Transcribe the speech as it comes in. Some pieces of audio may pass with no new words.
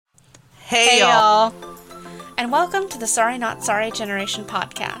Hey y'all! And welcome to the Sorry Not Sorry Generation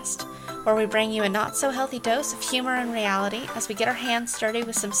podcast, where we bring you a not-so-healthy dose of humor and reality as we get our hands dirty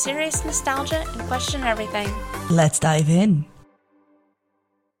with some serious nostalgia and question everything. Let's dive in.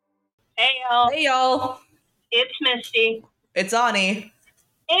 Hey y'all! Hey y'all! It's Misty. It's Ani.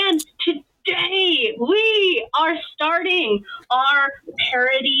 And today we are starting our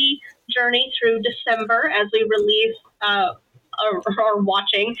parody journey through December as we release or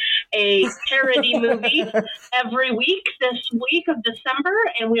watching a parody movie every week this week of December,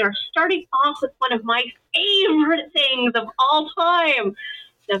 and we are starting off with one of my favorite things of all time,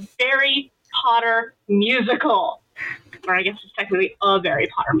 the Harry Potter musical. Or I guess it's technically a Harry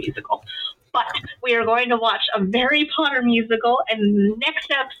Potter musical. But we are going to watch a Harry Potter musical, and next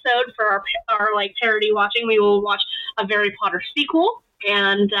episode for our parody watching, we will watch a Harry Potter sequel,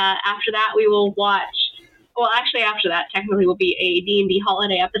 and after that we will watch. Well, actually, after that, technically, will be a D&D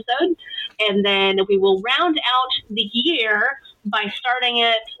holiday episode, and then we will round out the year by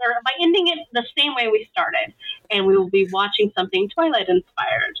ending it the same way we started, and we will be watching something Twilight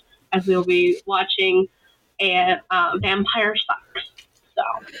inspired, as we will be watching a Vampire Sucks. So,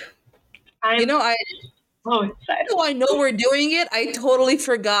 I'm so excited. I know we're doing it. I totally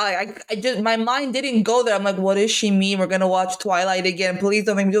forgot. I just my mind didn't go there. I'm like, what does she mean? We're gonna watch Twilight again. Please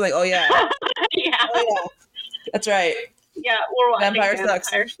don't make me do oh yeah. Yeah. Oh yeah. That's right. Yeah, we're watching Vampire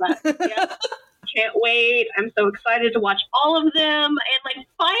Sucks. Yeah. Can't wait. I'm so excited to watch all of them. And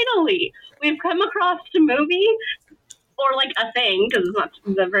finally, we've come across a movie or a thing, because it's not,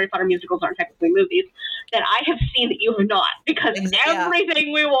 the Harry Potter musicals aren't technically movies, that I have seen that you have not, because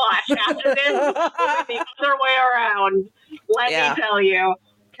everything we watch after this will be the other way around. Let me tell you,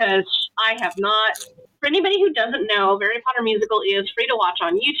 because I have not. For anybody who doesn't know, Harry Potter musical is free to watch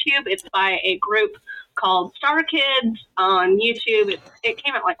on YouTube. It's by a group called Star Kids on YouTube. It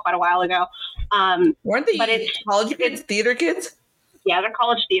came out quite a while ago. Weren't they college kids, theater kids? Yeah, they're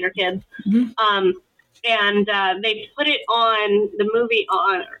college theater kids. Mm-hmm. And they put it on the movie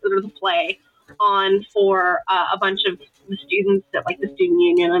or the play on for a bunch of the students at the student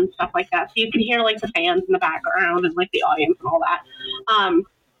union and stuff like that. So you can hear the fans in the background and the audience and all that.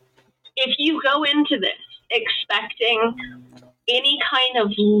 If you go into this expecting any kind of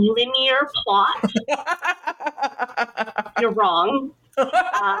linear plot, you're wrong.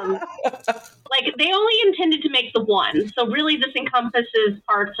 They only intended to make the one, so really this encompasses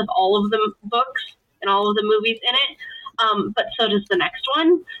parts of all of the books and all of the movies in it, but so does the next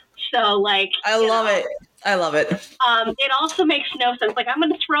one. So I love it. I love it. It also makes no sense. I'm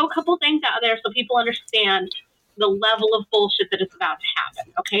going to throw a couple things out there so people understand the level of bullshit that is about to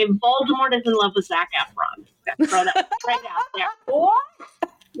happen. Okay, Voldemort is in love with Zac Efron. Throw that right out there. What?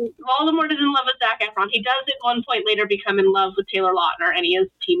 Voldemort is in love with Zac Efron. He does at one point later become in love with Taylor Lautner, and he is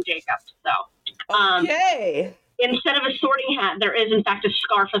Team Jacob. So, okay. Instead of a sorting hat, there is in fact a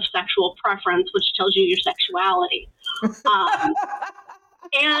scarf of sexual preference, which tells you your sexuality.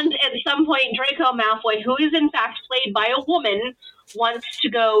 And at some point, Draco Malfoy, who is in fact played by a woman, wants to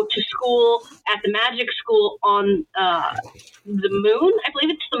go to school at the magic school on the moon. I believe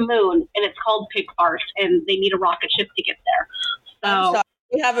it's the moon, and it's called Pigfart, and they need a rocket ship to get there. So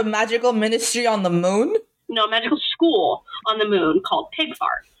we have a magical ministry on the moon? No, a magical school on the moon called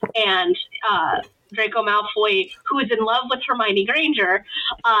Pigfart. And Draco Malfoy, who is in love with Hermione Granger,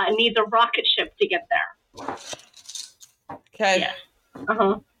 needs a rocket ship to get there. Okay. Yeah.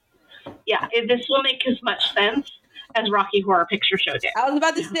 Uh-huh. Yeah, this will make as much sense as Rocky Horror Picture Show did. I was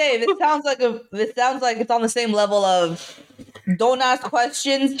about to say, this sounds like it's on the same level of don't ask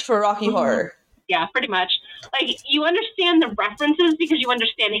questions for Rocky Horror. Yeah, pretty much. You understand the references because you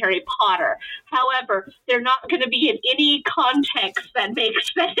understand Harry Potter. However, they're not going to be in any context that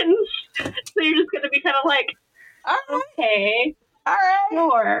makes sense. So you're just going to be kind of okay, all right,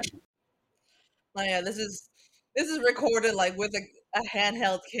 sure. Oh yeah, this is recorded with a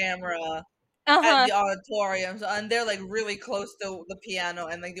handheld camera at the auditorium, and they're really close to the piano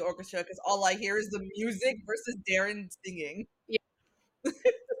and the orchestra, because all I hear is the music versus Darren singing. Yeah.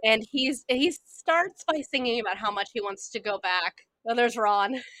 And he starts by singing about how much he wants to go back. Oh, there's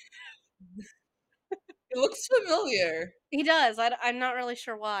Ron. It looks familiar. He does. I'm not really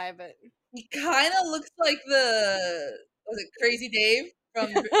sure why, but he kind of looks like Crazy Dave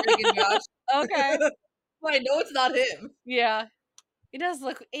from Drake and Josh. Okay. But I know it's not him. Yeah. He does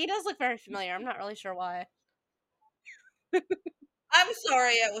look very familiar. I'm not really sure why. I'm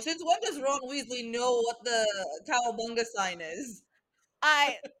sorry, since when does Ron Weasley know what the Cowabunga sign is?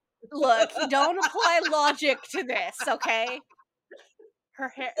 Look, don't apply logic to this, okay? Her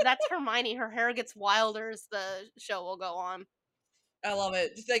hair, that's Hermione. Her hair gets wilder as the show will go on. I love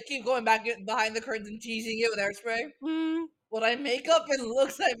it. Just like keep going back behind the curtains and teasing it with hairspray. Mm. What I make up in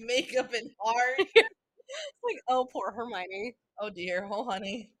looks, I make up in heart. It's like, oh, poor Hermione. Oh dear, oh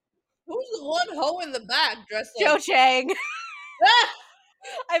honey. Who's the one hoe in the back dressed Cho like Chang.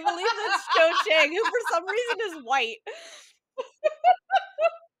 I believe that's Cho Chang, who for some reason is white.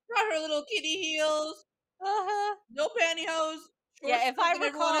 Brought her little kitty heels. Uh-huh. No pantyhose. Yeah, if I Short-skirted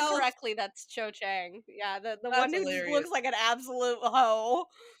everyone recall else. correctly, that's Cho Chang. Yeah, the That's one who just hilarious. looks like an absolute hoe.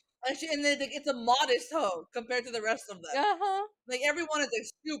 And then it's a modest hoe compared to the rest of them. Uh-huh. Like everyone is like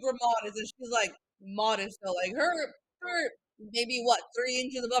super modest, and she's like modest though. Like her maybe what 3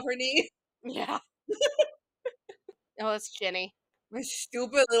 inches above her knee. Yeah. Oh, it's Ginny. My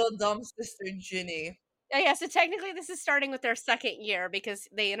stupid little dumb sister Ginny. Oh, yeah, so technically this is starting with their second year because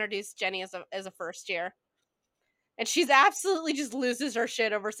they introduced Jenny as a first year. And she's absolutely just loses her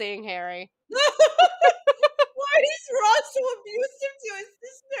shit over seeing Harry. Why is Ron so abusive to his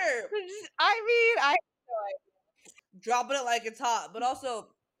sister? I mean, Dropping it like it's hot, but also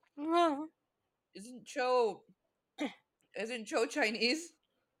isn't Cho Chinese?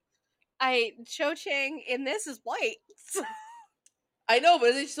 Cho Chang in this is white. I know, but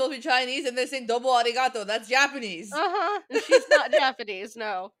isn't she supposed to be Chinese? And they're saying dobo arigato. That's Japanese. And she's not Japanese,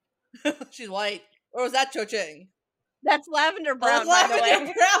 no. She's white. Or was that Cho Chang? That's Lavender Brown, by Lavender the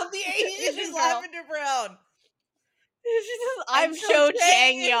way. Brown. The Asian Asian is girl. Lavender Brown. She says, I'm And Cho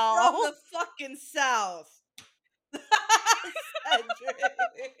Chang, is y'all. from the fucking South. Cedric.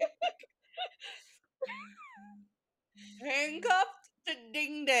 Handcuffed to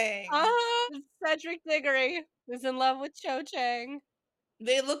Ding Dang. It's Cedric Diggory, who's in love with Cho Chang.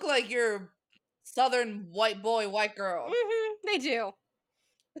 They look like your southern white boy, white girl. They do.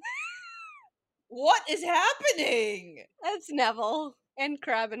 What is happening? That's Neville and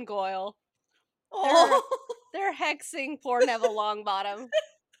Crab and Goyle. Oh. They're hexing poor Neville Longbottom.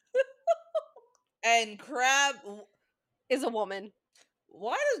 And Crab Is a woman.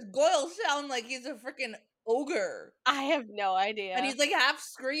 Why does Goyle sound like he's a freaking ogre? I have no idea. And he's like half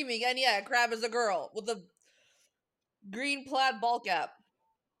screaming. And yeah, Crab is a girl with a green plaid ball cap.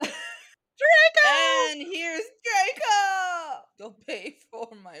 Draco! And here's Draco! Don't pay for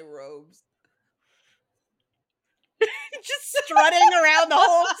my robes. Just strutting around the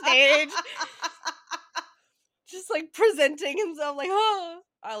whole stage. Just like presenting himself like, oh.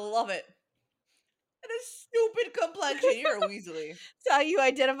 I love it. And a stupid complexion. You're a Weasley. That's how you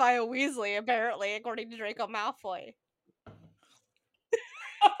identify a Weasley, apparently, according to Draco Malfoy.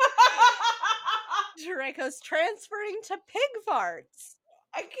 Draco's transferring to pig farts.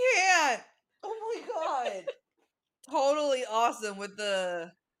 I can't. Oh my god. Totally awesome with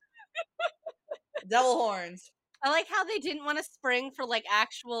the devil horns. I like how they didn't want to spring for like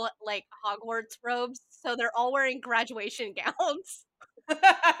actual like Hogwarts robes, so they're all wearing graduation gowns.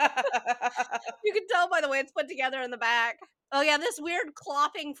 You can tell by the way it's put together in the back. Oh yeah, this weird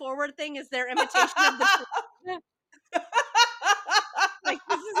clopping forward thing is their imitation of the like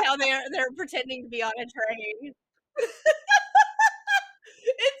this is how they're pretending to be on a train.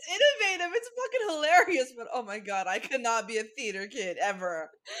 It's innovative. It's fucking hilarious. But oh my god, I could not be a theater kid ever.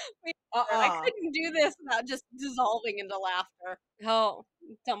 I couldn't do this without just dissolving into laughter. Oh,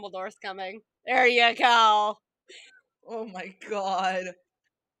 Dumbledore's coming. There you go. Oh my god.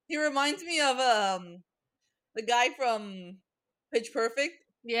 He reminds me of the guy from Pitch Perfect.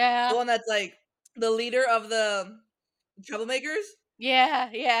 Yeah. The one that's like the leader of the troublemakers.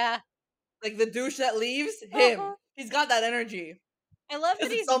 Yeah. Like the douche that leaves. Him. He's got that energy. I love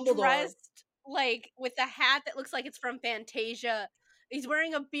that he's Dumbledore. dressed like with a hat that looks like it's from Fantasia. He's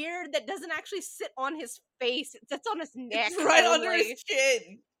wearing a beard that doesn't actually sit on his face. It sits on his neck. It's right only. under his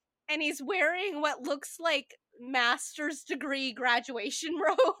chin. And he's wearing what looks like master's degree graduation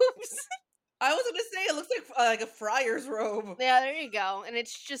robes. I was gonna say it looks like a friar's robe. Yeah, there you go. And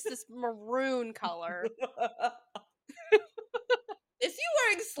it's just this maroon color. Is he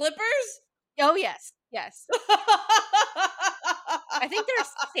wearing slippers? Oh, yes. I think they're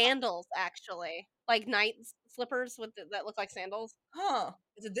sandals, actually. Like night slippers that look like sandals. Huh.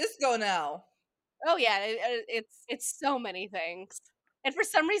 It's a disco now. Oh, yeah. It's so many things. And for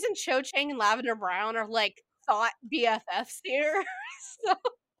some reason, Cho Chang and Lavender Brown are like thought BFFs here. So,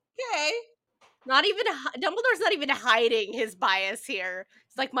 okay. Not even Dumbledore's not even hiding his bias here.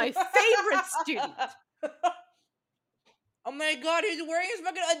 It's like my favorite student. Oh my god, he's wearing his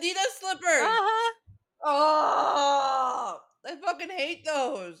fucking Adidas slippers. Oh, I fucking hate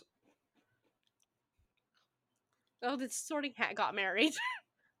those. Oh, the Sorting Hat got married.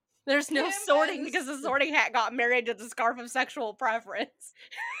 There's no sorting because the Sorting Hat got married to the Scarf of Sexual Preference.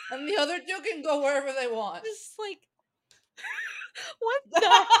 And the other two can go wherever they want. Just like What the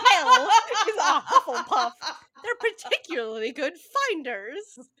hell is a Hufflepuff? They're particularly good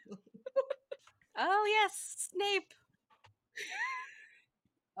finders. Oh yes, Snape.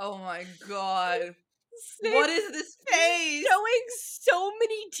 Oh my god. Snape What is this face? showing so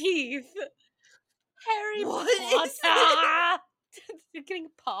many teeth. Harry What is Potter. They're getting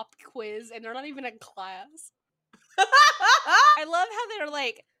a pop quiz and they're not even in class. I love how they're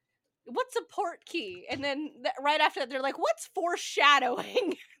like, what's a port key? And then right after that, they're like, what's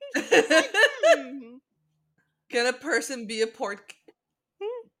foreshadowing? Like, Can a person be a port?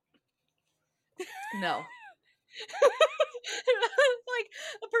 No. Like,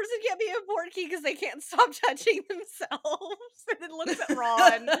 a person can't be a port key because they can't stop touching themselves. And then looks at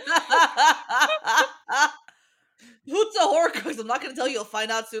Ron. Who's a Horcrux? I'm not going to tell you. You'll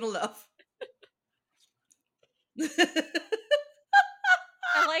find out soon enough.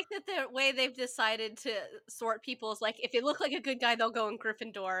 I like that the way they've decided to sort people is like, if they look like a good guy, they'll go in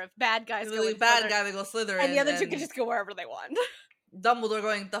Gryffindor. If bad guys go in bad Slytherin, guy, they go Slytherin. and the other two can just go wherever they want. Dumbledore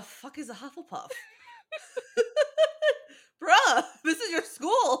going, the fuck is a Hufflepuff? Bruh, this is your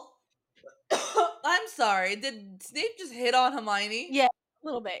school. I'm sorry. Did Snape just hit on Hermione? Yeah, a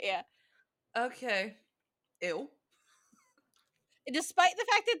little bit, yeah. Okay. Ew. Despite the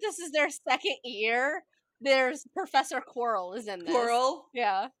fact that this is their second year, there's Professor Quirrell is in this. Quirrell?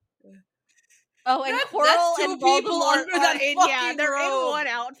 Yeah. Oh, and That's Quirrell two and people Voldemort under are that in, fucking they're robe. in one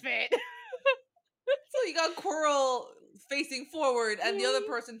outfit. So you got Quirrell facing forward and the other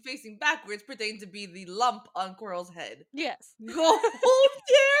person facing backwards pretending to be the lump on Quirrell's head. Yes. Go Terrence!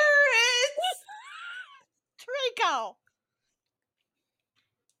 Draco!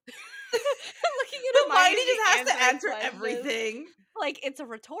 Looking at Hermione just has to answering answer questions. everything. Like, it's a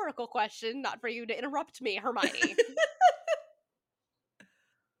rhetorical question, not for you to interrupt me, Hermione.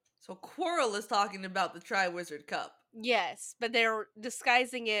 So Quirrell is talking about the Triwizard Cup. Yes, but they're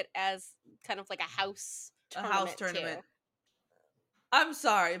disguising it as kind of like a house tournament. too. I'm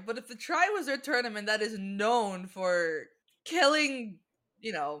sorry, but if the Triwizard Tournament that is known for killing,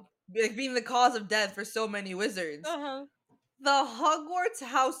 like being the cause of death for so many wizards, Uh-huh. the Hogwarts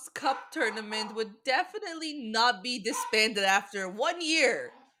House Cup Tournament would definitely not be disbanded after 1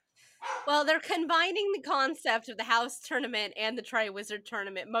 year. Well, they're combining the concept of the house tournament and the Triwizard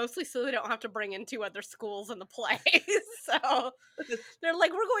Tournament, mostly so they don't have to bring in two other schools in the play. So they're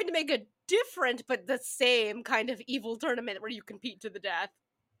like, we're going to make a different but the same kind of evil tournament where you compete to the death.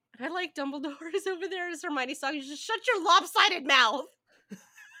 And I like Dumbledore is over there as Hermione's talking. Just shut your lopsided mouth.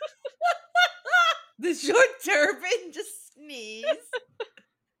 The short turban just sneezed.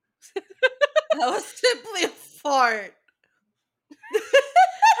 That was simply a fart.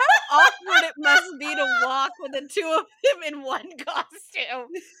 How awkward it must be to walk with the two of them in one costume.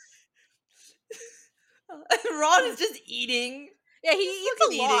 And Ron is just eating. Yeah, he eats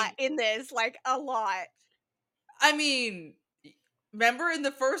a lot in this, like a lot. I mean, remember in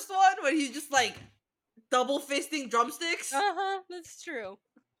the first one when he's just like double fisting drumsticks? Uh-huh, that's true.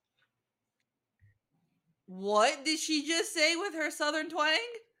 What did she just say with her southern twang?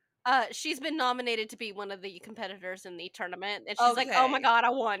 She's been nominated to be one of the competitors in the tournament, and she's like, "Oh my Okay. god, I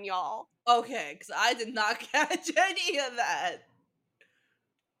won, y'all!" Okay, because I did not catch any of that.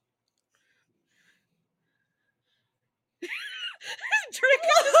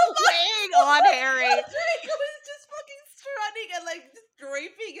 Draco is laying on Harry. Draco is just fucking strutting and like just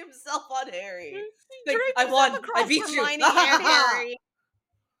draping himself on Harry. Like, I won. I beat you. Hermione and Harry.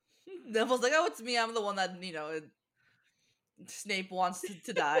 Neville's like, oh, it's me. I'm the one that Snape wants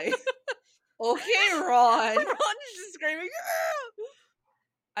to die. Okay, Ron. Ron is just screaming.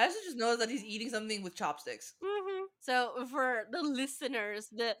 I also just noticed that he's eating something with chopsticks. Mm-hmm. So for the listeners,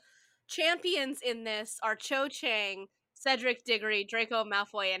 the champions in this are Cho Chang, Cedric Diggory, Draco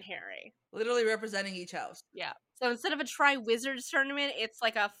Malfoy, and Harry. Literally representing each house. Yeah. So instead of a Triwizards tournament, it's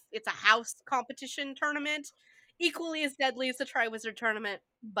a house competition tournament, equally as deadly as the Triwizard tournament,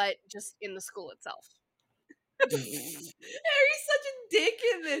 but just in the school itself. Harry's such a dick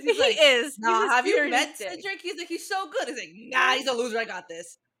in this. He's He like, is. nah, He's a have you serious met dick. Cedric? He's like, he's so good. He's like, nah, he's a loser. I got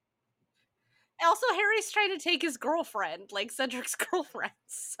this. Also, Harry's trying to take his girlfriend, like Cedric's girlfriend.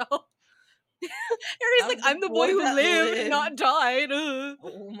 So Harry's like, I'm the boy who lived, not died.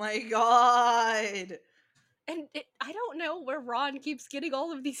 Oh my god. And I don't know where Ron keeps getting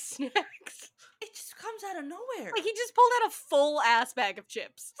all of these snacks. It just comes out of nowhere. Like, he just pulled out a full ass bag of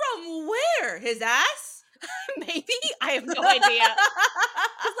chips. From where? His ass? Maybe? I have no idea.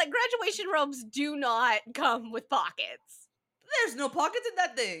 Because, like, graduation robes do not come with pockets. There's no pockets in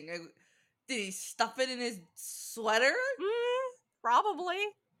that thing. Did he stuff it in his sweater? Probably.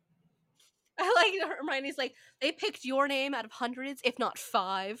 I like Hermione's like, they picked your name out of hundreds, if not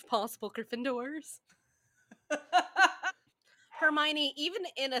 5 possible Gryffindors. Hermione, even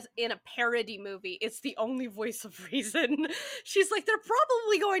in a parody movie, it's the only voice of reason. She's like, they're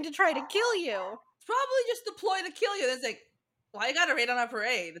probably going to try to kill you. It's probably just a ploy to kill you. It's like, why you gotta raid on our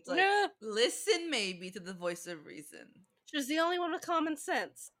parade? It's like, listen maybe to the voice of reason. She's the only one with common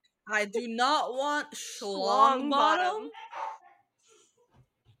sense. I do not want Schlongbottom.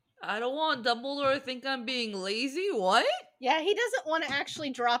 I don't want Dumbledore to think I'm being lazy. What? Yeah, he doesn't want to actually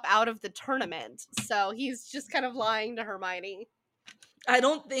drop out of the tournament, so he's just kind of lying to Hermione. I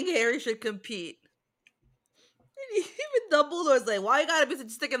don't think Harry should compete. Even Dumbledore's like, why you gotta be such a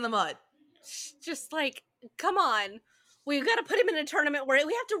stick in the mud? Just like, come on. We've got to put him in a tournament where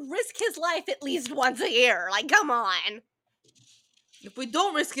we have to risk his life at least once a year. Like, come on. If we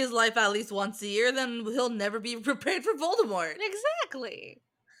don't risk his life at least once a year, then he'll never be prepared for Voldemort. Exactly.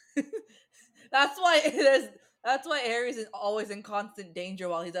 That's why Harry's always in constant danger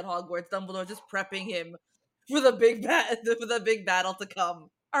while he's at Hogwarts. Dumbledore just prepping him for the big battle to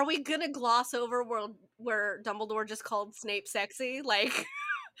come. Are we gonna gloss over where Dumbledore just called Snape sexy? Like,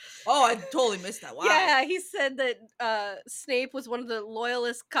 oh, I totally missed that. Wow. Yeah, he said that Snape was one of the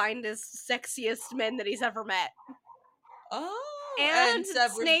loyalest, kindest, sexiest men that he's ever met. Oh, and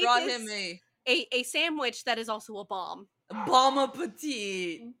Severus Snape brought is him a sandwich that is also a bomb. Bomb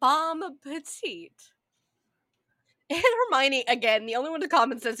appetit. Bomb appetit. And Hermione, again, the only one with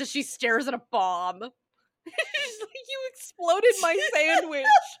common sense is she stares at a bomb. She's like, you exploded my sandwich.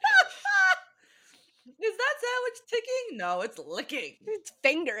 Is that sandwich ticking? No, it's licking. It's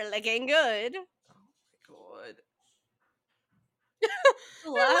finger licking good. Oh my god.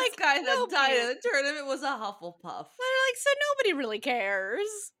 The last guy that died in the tournament was a Hufflepuff. They're like, so nobody really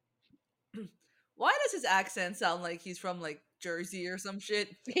cares. Why does his accent sound like he's from, like, Jersey or some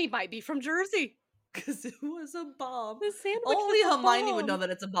shit? He might be from Jersey. Because it was a bomb. The sandwich Only was a Hermione bomb. would know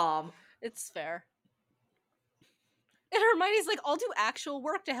that it's a bomb. It's fair. And Hermione's like, I'll do actual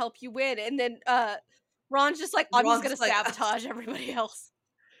work to help you win. And then Ron's just like, I'm just going to sabotage everybody else.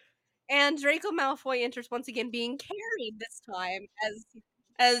 And Draco Malfoy enters once again, being carried this time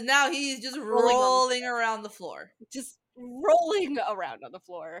as now he's just rolling around the floor. Just rolling around on the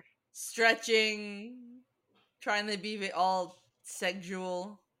floor. Stretching, trying to be all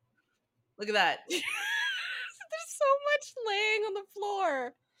sexual. Look at that. There's so much laying on the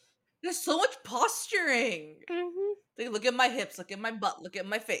floor. There's so much posturing. Mm-hmm. Like, look at my hips, look at my butt, look at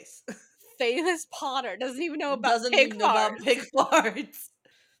my face. Famous Potter doesn't even know about pig farts.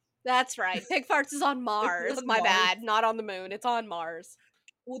 That's right. Pig farts is on Mars. My bad. Not on the moon. It's on Mars.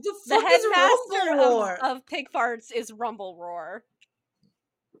 What the fuck is Rumble Roar? of pig farts is Rumble Roar.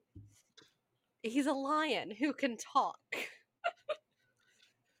 He's a lion who can talk.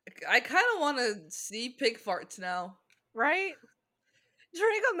 I kind of want to see pig farts now. Right?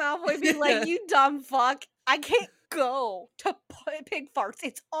 Draco Malfoy be like, you dumb fuck. I can't go to pig farts.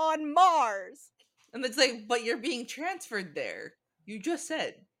 It's on Mars. And it's like, but you're being transferred there. You just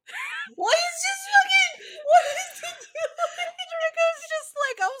said. Why is this fucking... What is he doing? Draco's just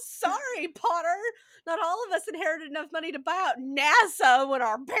like, oh, sorry, Potter. Not all of us inherited enough money to buy out NASA when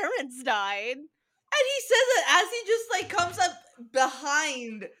our parents died. And he says it as he just, like, comes up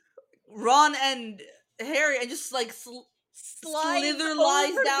behind Ron and Harry and just, like, lies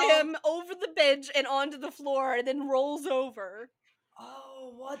down him over the bench and onto the floor and then rolls over.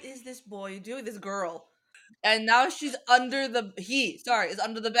 Oh, what is this boy doing? This girl. And now she's under the... is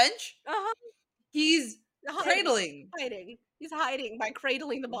under the bench? Uh-huh. He's cradling. He's hiding by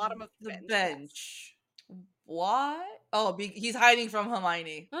cradling the bottom of the bench. Yes. Why? Oh, he's hiding from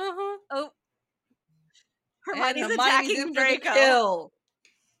Hermione. Uh-huh. Oh. Hermione's attacking Draco.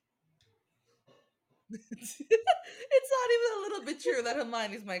 It's not even a little bit true that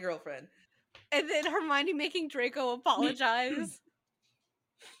Hermione's my girlfriend. And then Hermione making Draco apologize.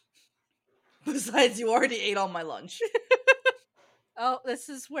 Besides, you already ate all my lunch. Oh, this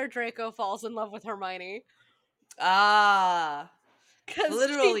is where Draco falls in love with Hermione. Ah.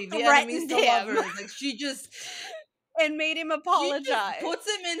 Literally, the enemies to lovers. Like, she just... And made him apologize. She just puts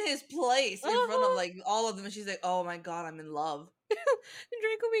him in his place in front of, like, all of them. And she's like, oh my god, I'm in love. And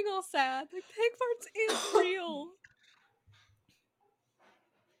Draco being all sad. Like, pig farts is real.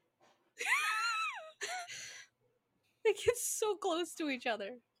 They get so close to each other.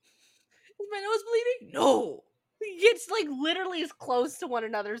 Is my nose bleeding? No. It's like literally as close to one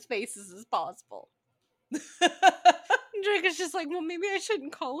another's faces as possible. Draco's just like, well, maybe I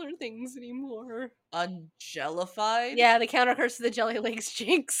shouldn't call her things anymore. Ungelified? Yeah, the counter curse to the Jelly Legs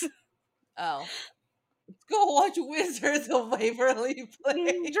jinx. Oh. go watch Wizards of Waverly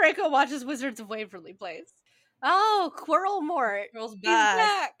Place. Draco watches Wizards of Waverly Place. Oh, Quirrell Mort. Girl's He's back.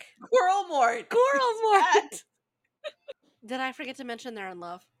 back. Quirrell Mort. Quirrell Mort. Did I forget to mention they're in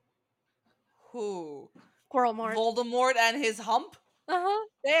love? Who? Quirrell Mort. Voldemort and his hump? There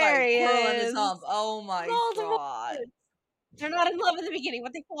Sorry, he Quirrell is. and his hump. Oh my Voldemort. god. They're not in love in the beginning,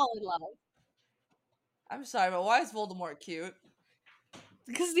 but they fall in love. I'm sorry, but why is Voldemort cute?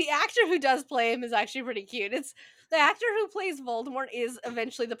 Because the actor who does play him is actually pretty cute. It's the actor who plays Voldemort is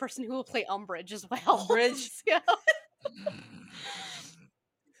eventually the person who will play Umbridge as well. Umbridge? Yeah.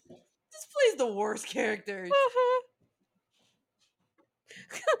 This plays the worst characters.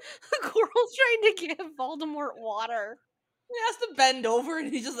 Quirrell's trying to give Voldemort water. He has to bend over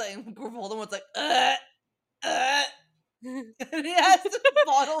and he's just like, Voldemort's like, and he has to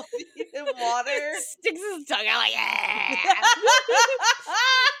bottle feed him water. Sticks his tongue out like, yeah. He's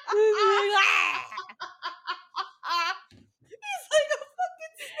like a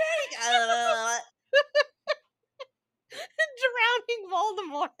fucking snake. Drowning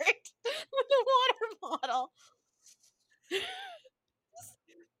Voldemort with a water bottle.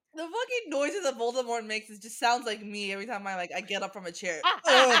 The fucking noises that Voldemort makes just sounds like me every time I get up from a chair.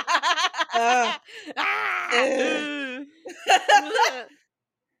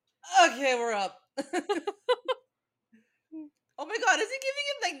 Okay, we're up. Oh my god, is he giving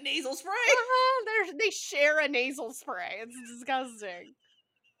him like nasal spray? They share a nasal spray. It's disgusting.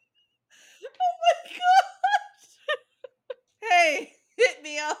 Oh my god! Hey, hit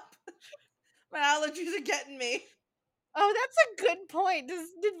me up. My allergies are getting me. Oh, that's a good point. Did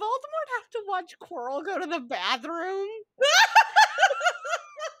Voldemort have to watch Quirrell go to the bathroom?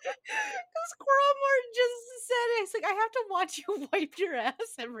 Because Quirrell just said, "It's like I have to watch you wipe your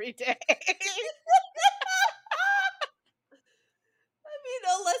ass every day." I mean,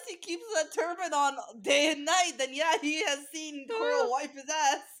 unless he keeps that turban on day and night, then yeah, he has seen Quirrell wipe his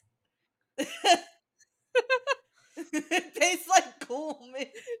ass. It tastes like cool mint.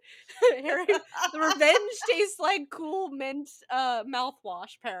 Harry, the revenge tastes like cool mint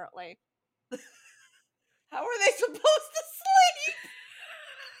mouthwash, apparently. How are they supposed to sleep?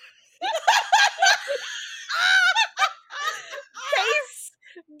 Face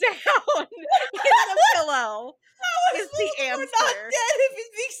down in the pillow. How is the Voldemort answer. not dead if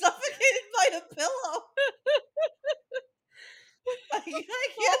he's being suffocated by the pillow?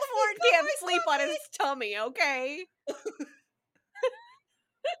 Voldemort can't sleep on his tummy, okay?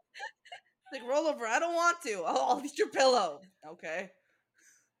 Like, roll over. I don't want to. I'll eat your pillow. Okay.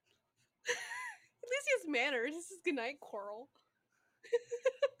 At least he has manners. This is goodnight, Quirrell.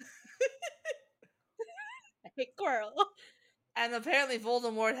 Hey, Quirrell. And apparently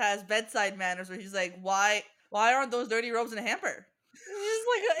Voldemort has bedside manners where he's like, why aren't those dirty robes in a hamper?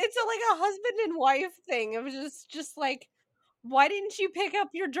 It's like a husband and wife thing. It was just like, why didn't you pick up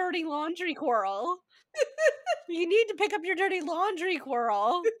your dirty laundry, Quirrell? You need to pick up your dirty laundry,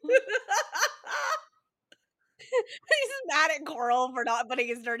 Quirrell. He's mad at Quirrell for not putting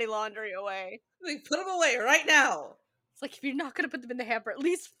his dirty laundry away. Like, put them away right now. It's like, if you're not going to put them in the hamper, at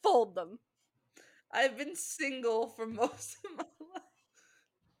least fold them. I've been single for most of my life.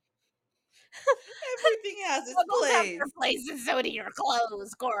 Everything has its place. Have their place, and so do your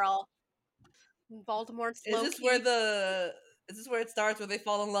clothes, Quirrell. Voldemort's Is this where it starts, where they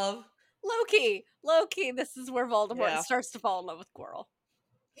fall in love? Loki, this is where Voldemort starts to fall in love with Quirrell.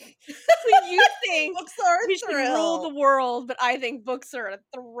 So you think books are we should rule the world, but I think books are a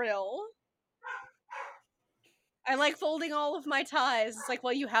thrill. I like folding all of my ties. It's like,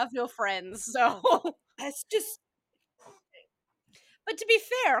 well, you have no friends, so that's just. But to be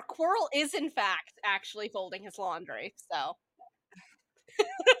fair, Quirrell is in fact actually folding his laundry, so.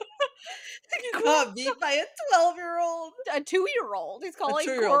 You got beat by a 12-year-old. A 2-year-old. He's calling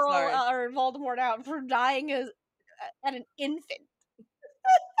Quirrell or Voldemort out for dying at an infant.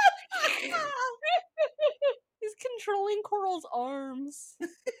 He's controlling Quirrell's arms. I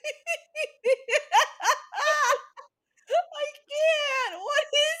can't. What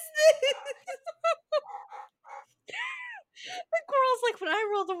is this? The Quirrell's like, when I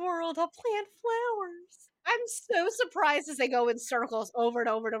rule the world, I'll plant flowers. I'm so surprised as they go in circles over and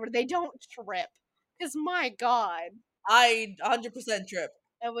over and over. They don't trip. Because my god. I 100% trip.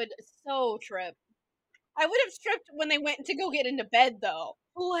 I would so trip. I would have tripped when they went to go get into bed, though.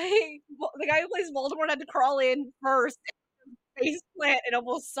 Like, the guy who plays Voldemort had to crawl in first, face plant, and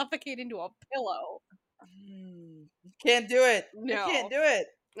almost suffocate into a pillow. Can't do it. No. I can't do it.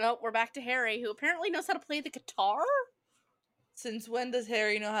 Well, we're back to Harry, who apparently knows how to play the guitar? Since when does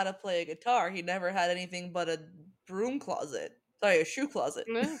Harry know how to play a guitar? He never had anything but a broom closet. Sorry, a shoe closet.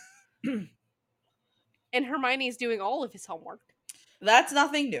 And Hermione's doing all of his homework. That's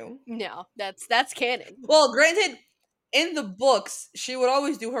nothing new. No, that's canon. Well, granted, in the books, she would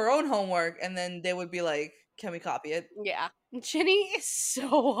always do her own homework, and then they would be like, "Can we copy it?" Yeah. Ginny is so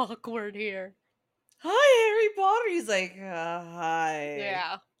awkward here. Hi, Harry Potter. He's like, hi.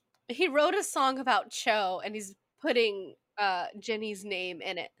 Yeah. He wrote a song about Cho, and he's putting Ginny's name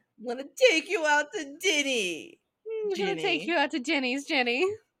in it. I'm gonna take you out to Dinny. I'm gonna take you out to Ginny's, Ginny.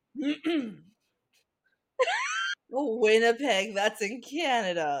 Oh, Winnipeg, that's in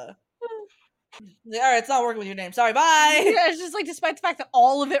Canada. Alright, it's not working with your name. Sorry, bye! Yeah, it's just like, despite the fact that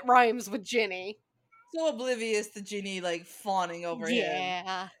all of it rhymes with Ginny. So oblivious to Ginny, like, fawning over him.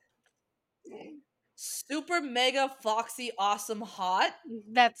 Yeah. Super mega foxy awesome hot.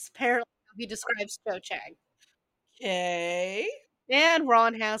 That's apparently how he describes Cho Chang. Okay. And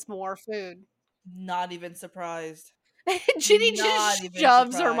Ron has more food. Not even surprised. Ginny Not just even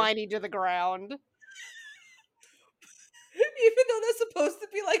shoves surprised. Hermione to the ground. Even though they're supposed to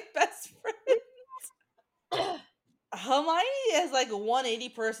be like best friends. Hermione has like a 180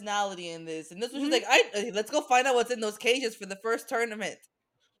 personality in this, and this was just like, let's go find out what's in those cages for the first tournament.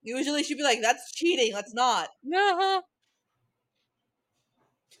 Usually she'd be like, that's cheating, let's not. Uh-huh.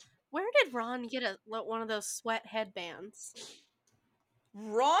 Where did Ron get one of those sweat headbands?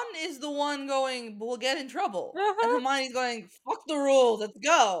 Ron is the one going, we'll get in trouble. Uh-huh. And Hermione's going, fuck the rules, let's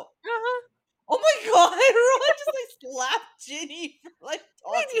go. Uh-huh. Oh my god, Ron just like slapped Ginny for like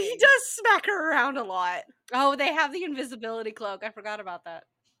talking. He does smack her around a lot. Oh, they have the invisibility cloak. I forgot about that.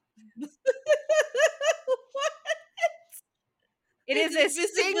 What? It is a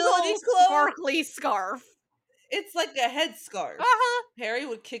single cloak? sparkly scarf. It's like a headscarf. Uh-huh. Harry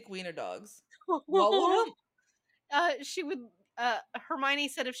would kick wiener dogs. What would him? She would Hermione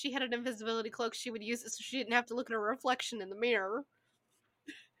said if she had an invisibility cloak, she would use it so she didn't have to look at her reflection in the mirror.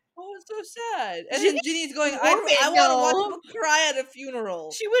 Oh, it's so sad. And then Ginny's going, I want to watch people cry at a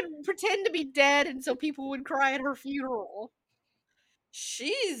funeral. She would pretend to be dead, and so people would cry at her funeral.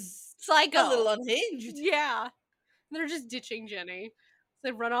 She's psycho. A little unhinged. Yeah. They're just ditching Ginny.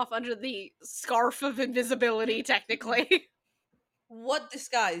 They run off under the scarf of invisibility, technically. What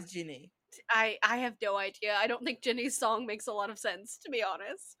disguise, Ginny? I have no idea. I don't think Ginny's song makes a lot of sense, to be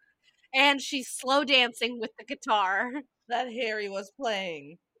honest. And she's slow dancing with the guitar. That Harry was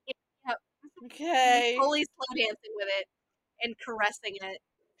playing. Yep. Okay. She's fully slow dancing with it and caressing it.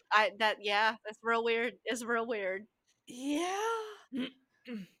 That's real weird. It's real weird. Yeah.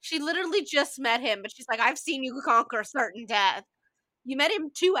 She literally just met him, but she's like, I've seen you conquer certain death. You met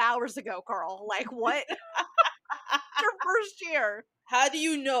him 2 hours ago, Carl. Like, what? Your first year. How do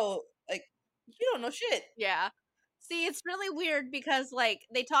you know? Like, you don't know shit. Yeah. See, it's really weird because, like,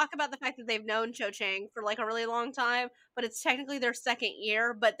 they talk about the fact that they've known Cho Chang for, like, a really long time, but it's technically their second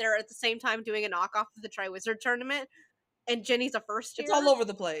year, but they're at the same time doing a knockoff of the Triwizard Tournament, and Ginny's a first year. It's all over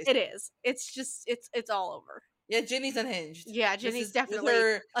the place. It is. It's just, it's all over. Yeah, Ginny's unhinged. Yeah, Ginny's definitely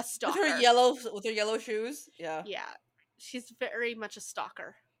a stalker. With her yellow shoes. Yeah. Yeah. She's very much a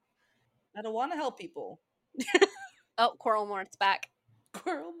stalker. I don't want to help people. Oh, Quirrellmort's back.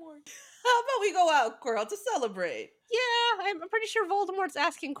 Quirrellmort. How about we go out, Quirrell, to celebrate? Yeah, I'm pretty sure Voldemort's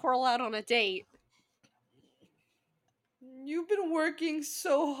asking Quirrell out on a date. You've been working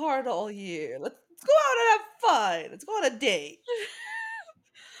so hard all year. Let's go out and have fun. Let's go on a date.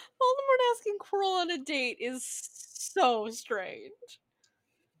 Voldemort asking Quirrell on a date is so strange.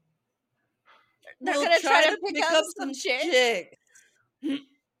 They're gonna try to pick up some chick.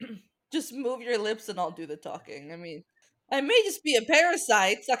 Just move your lips and I'll do the talking. I mean, I may just be a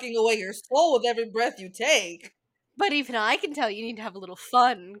parasite sucking away your soul with every breath you take. But even I can tell you need to have a little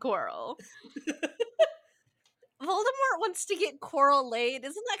fun, Quirrell. Voldemort wants to get Quirrell laid.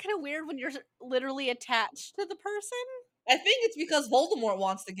 Isn't that kind of weird when you're literally attached to the person? I think it's because Voldemort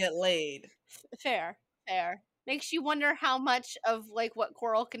wants to get laid. Fair. Makes you wonder how much of like what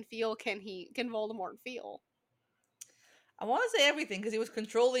Quirrell can feel can Voldemort feel. I want to say everything because he was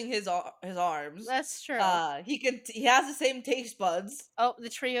controlling his arms. That's true. He has the same taste buds. Oh, the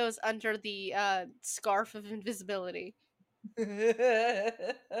trio's under the scarf of invisibility. Who's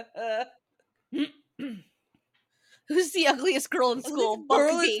the ugliest girl in school?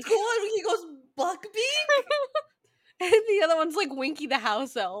 Buckbeak. He goes Buckbeak. And the other one's like Winky the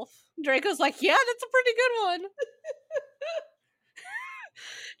house elf. Draco's like, yeah, that's a pretty good one.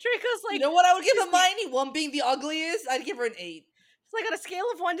 Draco's like, you know what I would give Hermione? 1 being the ugliest, I'd give her an 8. It's like on a scale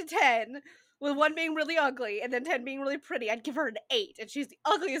of 1 to 10, with 1 being really ugly and then 10 being really pretty, I'd give her an 8, and she's the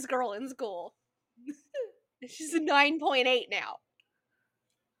ugliest girl in school. She's a 9.8 now.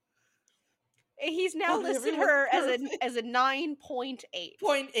 He's now listed her as a 9.8.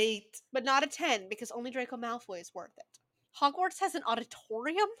 0.8. But not a 10, because only Draco Malfoy is worth it. Hogwarts has an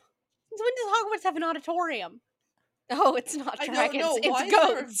auditorium? When does Hogwarts have an auditorium? Oh, it's not dragons, I don't know. Why it's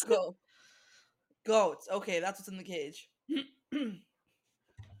goats. Is there a goats. Okay, that's what's in the cage.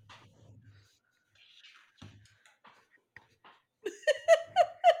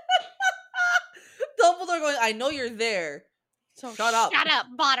 Dumbledore going, I know you're there. So shut up. Shut up,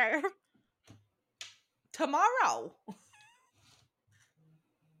 Potter. Tomorrow.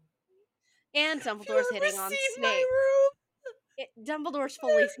 And Dumbledore's hitting on Snape. Dumbledore's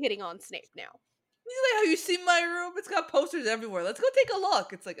fully hitting on Snape now. He's like, have you seen my room? It's got posters everywhere. Let's go take a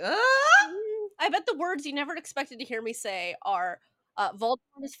look. It's like, I bet the words you never expected to hear me say are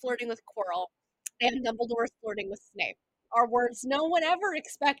Voldemort is flirting with Quirrell and Dumbledore is flirting with Snape. Are words no one ever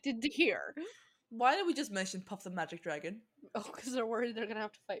expected to hear. Why did we just mention Puff the Magic Dragon? Oh, because they're worried they're going to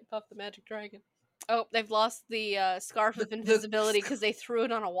have to fight Puff the Magic Dragon. Oh, they've lost the Scarf of Invisibility because they threw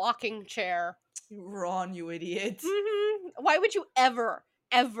it on a walking chair. Ron, you idiot. Mm-hmm. Why would you ever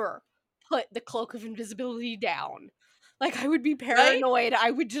put the Cloak of Invisibility down? Like, I would be paranoid. Right?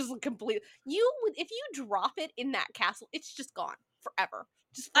 I would just completely... If you drop it in that castle, it's just gone forever.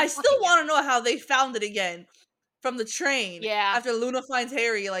 I still want to know how they found it again. From the train. Yeah. After Luna finds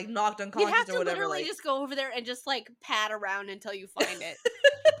Harry, like, knocked unconscious or whatever. You have to literally just go over there and just, like, pat around until you find it.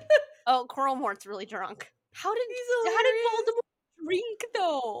 Oh, Quirrellmort's really drunk. How did Voldemort drink,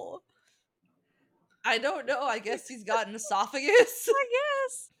 though? I don't know. I guess he's got an esophagus. I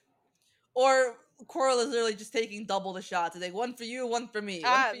guess. Or Quirrell is literally just taking double the shots. It's like, one for you, one for me.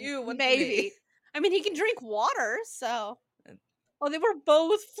 One for you, one for me. I mean, he can drink water, so... Oh, they were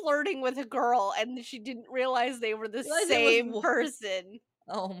both flirting with a girl, and she didn't realize they were the same person.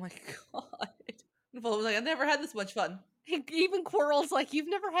 Oh my god. Voldemort was like, I've never had this much fun. Even Quirrell's like, you've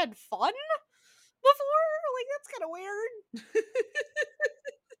never had fun before? Like, that's kind of weird.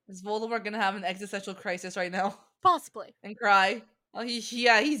 Is Voldemort gonna have an existential crisis right now? Possibly. And cry? Oh,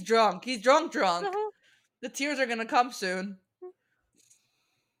 he's drunk. He's drunk. Uh-huh. The tears are gonna come soon.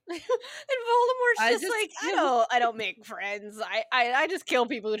 And Voldemort's just like, I don't make friends. I just kill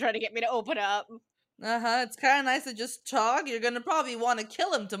people who try to get me to open up. It's kind of nice to just talk. You're gonna probably want to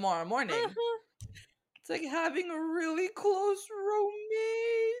kill him tomorrow morning. It's like having a really close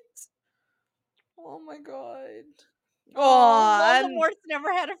roommate. Oh my god. Voldemort's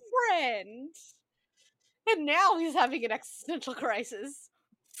never had a friend. And now he's having an existential crisis.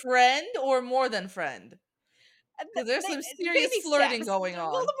 Friend or more than friend? Because there's some serious flirting going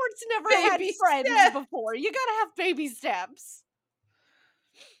on. Voldemort's never had friends before. You gotta have baby steps.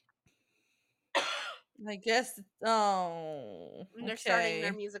 I guess. Oh. They're starting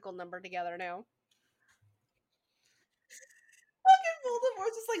their musical number together now. Fucking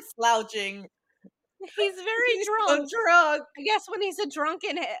Voldemort's just like slouching. He's very drunk. So drunk. I guess when he's a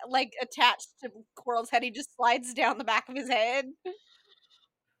drunken, like attached to Quirrell's head, he just slides down the back of his head.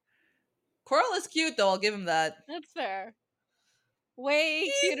 Quirrell is cute, though. I'll give him that. That's fair. Way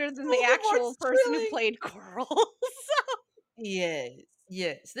cuter than the actual person who played Quirrell.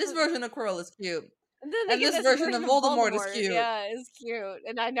 Yes. This version of Quirrell is cute. And this version of Voldemort is cute. Yeah, is cute.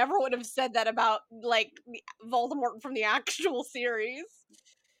 And I never would have said that about, like, Voldemort from the actual series.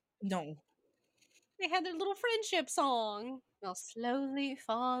 No. They had their little friendship song. They'll slowly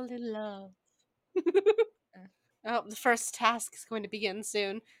fall in love. Oh, the first task is going to begin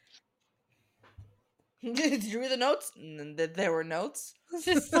soon. Did you read the notes? There were notes?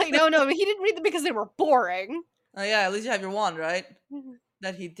 Just like, no, he didn't read them because they were boring. Oh yeah, at least you have your wand, right?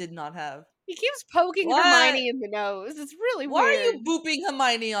 That he did not have. He keeps poking Hermione in the nose. It's really weird. Why are you booping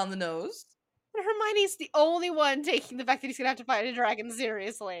Hermione on the nose? But Hermione's the only one taking the fact that he's gonna have to fight a dragon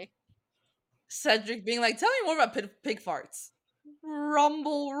seriously. Cedric being like, tell me more about pig farts.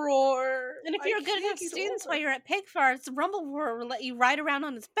 Rumble Roar. And if you're a good enough student while you're at Pig Farts, Rumble Roar will let you ride around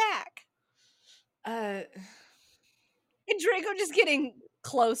on his back. And Draco just getting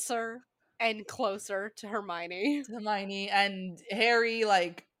closer and closer to Hermione. And Harry,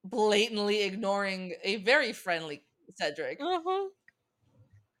 like, blatantly ignoring a very friendly Cedric. Uh-huh.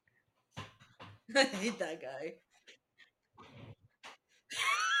 I hate that guy.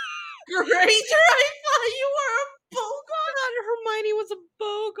 Granger, I thought you were a Bogart. I thought Hermione was a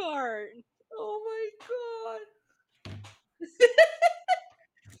Bogart. Oh my god.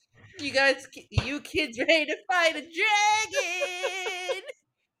 You kids ready to fight a dragon?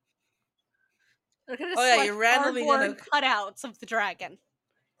 They're gonna you're randomly gonna cutouts of the dragon.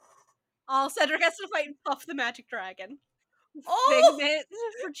 Oh, Cedric has to fight Puff the Magic Dragon. Oh, Figment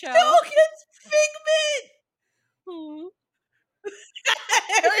for Cho. No, it's Figment.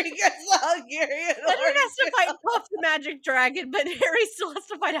 Harry gets Hungarian Cedric has to fight horntail. Puff the Magic Dragon, but Harry still has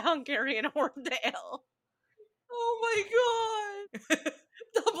to fight a Hungarian horntail. Oh my god.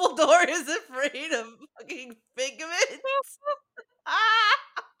 Dumbledore is afraid of fucking Figments.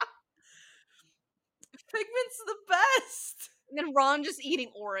 Figment's the best. And then Ron just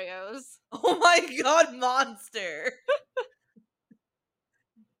eating Oreos. Oh my god, monster.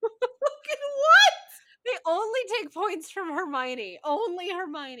 Fucking what? They only take points from Hermione. Only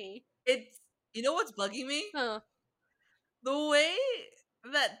Hermione. It's, you know what's bugging me? Huh. The way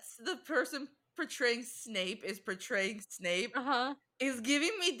that the person portraying Snape is portraying Snape Uh-huh. is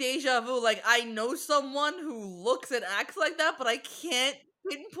giving me deja vu. Like, I know someone who looks and acts like that, but I can't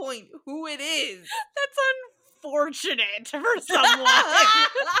pinpoint who it is. That's unfortunate for someone.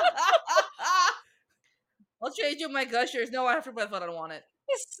 I'll trade you my gushers. No, after breath, I don't want it.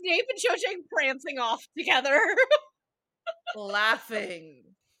 Snape and Cho Chang prancing off together. Laughing.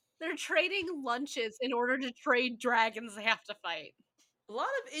 They're trading lunches in order to trade dragons they have to fight. A lot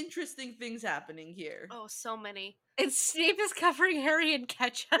of interesting things happening here. Oh, so many. And Snape is covering Harry in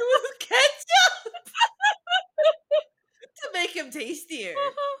ketchup. With ketchup! To make him tastier.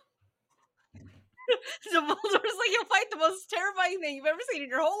 Dumbledore's like, you'll fight the most terrifying thing you've ever seen in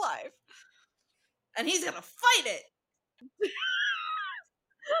your whole life. And he's gonna fight it! The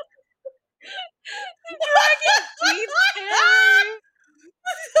dragon beats Harry!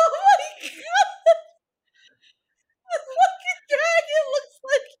 Oh my god! The fucking dragon looks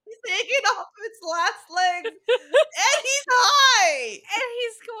like he's hanging off its last legs! And he's high! And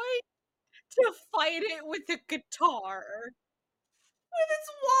he's going to fight it with a guitar. With its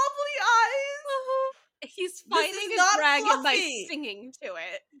wobbly eyes! He's This fighting is a not dragon by fluffy. singing to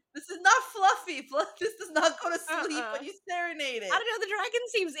it. This is not fluffy. This does not go to sleep Uh-uh. when you serenade it. I don't know, the dragon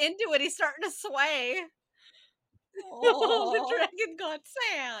seems into it. He's starting to sway. Aw. The dragon got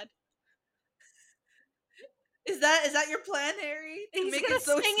sad. Is that your plan, Harry? To He's make gonna it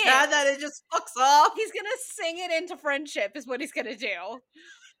so sing sad it. that it just fucks off? He's gonna sing it into friendship is what he's gonna do.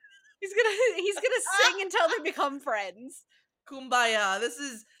 He's gonna sing until they become friends. Kumbaya. This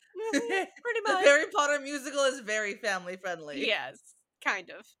is Pretty the much. Harry Potter musical is very family friendly. Yes, kind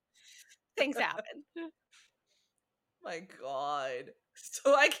of. Things happen. My god.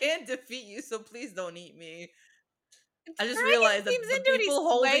 So I can't defeat you, so please don't eat me. I just Dragon realized that seems the into it. He's people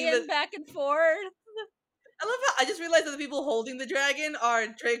holding swaying the back and forth. I love how I just realized that the people holding the dragon are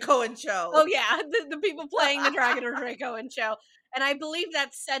Draco and Cho. Oh yeah, the people playing the dragon are Draco and Cho. And I believe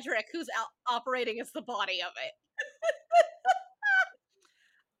that's Cedric who's operating as the body of it.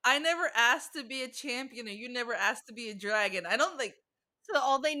 I never asked to be a champion, and you never asked to be a dragon. I don't think. So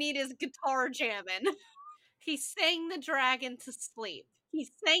all they need is guitar jamming. He sang the dragon to sleep. He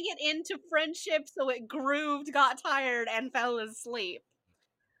sang it into friendship so it grooved, got tired, and fell asleep.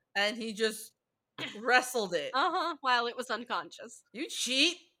 And he just wrestled it. While it was unconscious. You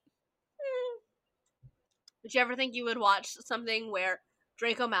cheat. Did you ever think you would watch something where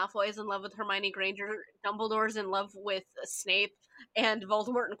Draco Malfoy is in love with Hermione Granger, Dumbledore's in love with Snape, and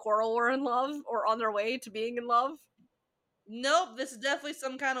Voldemort and Quirrell were in love, or on their way to being in love? Nope, this is definitely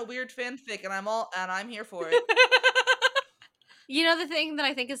some kind of weird fanfic, and I'm here for it. You know the thing that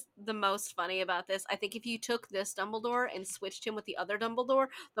I think is the most funny about this? I think if you took this Dumbledore and switched him with the other Dumbledore,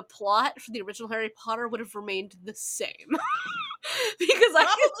 the plot for the original Harry Potter would have remained the same. Because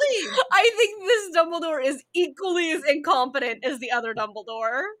I think this Dumbledore is equally as incompetent as the other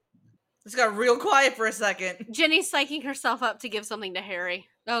Dumbledore. Just got real quiet for a second. Jenny's psyching herself up to give something to Harry.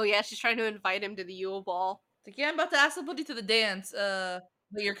 Oh yeah, she's trying to invite him to the Yule Ball. Like, yeah, I'm about to ask somebody to the dance, but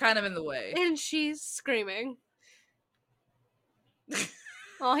you're kind of in the way. And she's screaming.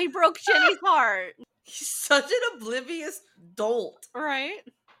 Oh, he broke Jenny's heart. He's such an oblivious dolt. Right?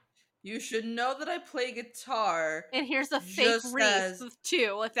 You should know that I play guitar. And here's a fake wreath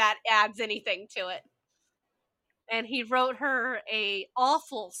too, if that adds anything to it. And he wrote her a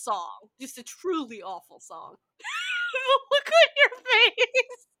awful song. Just a truly awful song. Look at your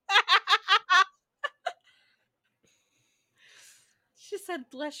face! She said,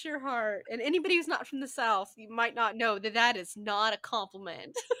 bless your heart. And anybody who's not from the South, you might not know that that is not a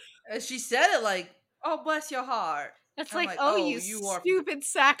compliment. And she said it like, oh, bless your heart. It's I'm like, oh, you stupid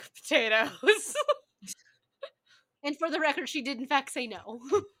sack of potatoes. And for the record, she did in fact say no.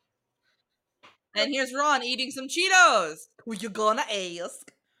 And here's Ron eating some Cheetos. Who you gonna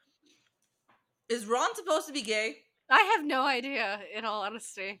ask? Is Ron supposed to be gay? I have no idea, in all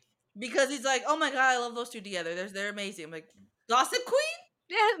honesty. Because he's like, oh my god, I love those two together. They're amazing. I'm like, Gossip Queen?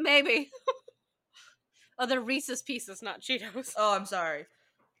 Yeah, maybe. Oh, they're Reese's Pieces, not Cheetos. Oh, I'm sorry.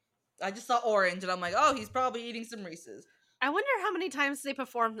 I just saw orange, and I'm like, oh, he's probably eating some Reese's. I wonder how many times they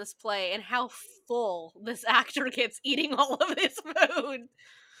perform this play and how full this actor gets eating all of his food.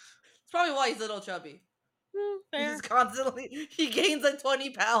 It's probably why he's a little chubby. He's Fair. just constantly, he gains like 20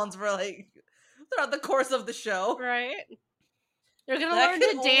 pounds for like, throughout the course of the show. Right? You're gonna That learn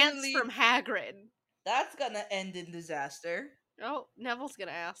can to only dance lead- from Hagrid. That's gonna end in disaster. Oh, Neville's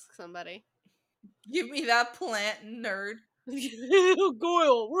gonna ask somebody. Give me that plant, nerd.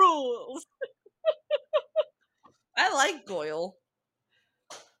 Goyle rules. I like Goyle.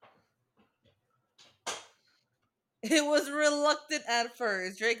 It was reluctant at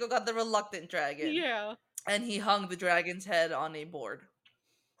first. Draco got the reluctant dragon. Yeah. And he hung the dragon's head on a board.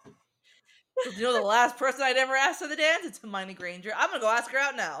 So, you know the last person I'd ever asked to the dance? It's Hermione Granger. I'm gonna go ask her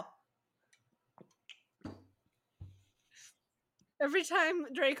out now. Every time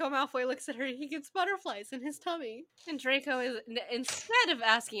Draco Malfoy looks at her, he gets butterflies in his tummy. And Draco is, instead of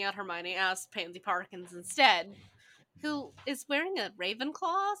asking out Hermione, asks Pansy Parkins instead, who is wearing a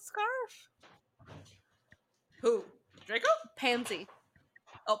Ravenclaw scarf. Who? Draco? Pansy.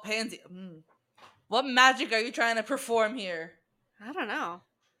 Oh, Pansy. What magic are you trying to perform here? I don't know.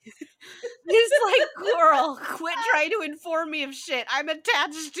 He's like, girl, quit trying to inform me of shit. I'm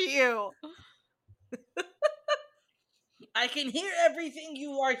attached to you. I can hear everything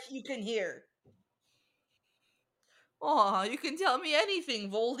you can hear. Aw, you can tell me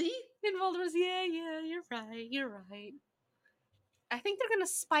anything, Voldy. And Voldemort's, yeah, you're right. I think they're gonna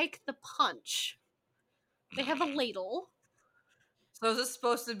spike the punch. They have a ladle. So is this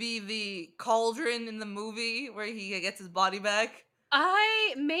supposed to be the cauldron in the movie where he gets his body back?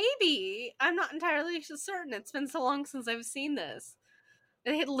 Maybe. I'm not entirely certain. It's been so long since I've seen this.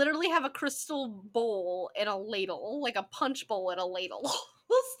 They literally have a crystal bowl and a ladle, like a punch bowl and a ladle.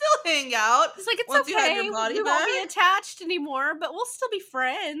 We'll still hang out. It's like, it's once okay. You have your body we back. won't be attached anymore, but we'll still be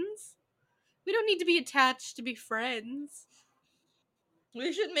friends. We don't need to be attached to be friends.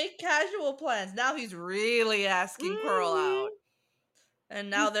 We should make casual plans. Now he's really asking Pearl out. And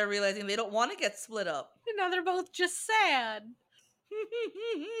now they're realizing they don't want to get split up. And now they're both just sad.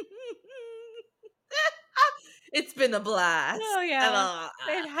 It's been a blast. Oh, yeah.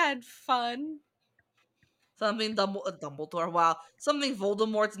 They've had fun. Something Dumbledore, wow. Something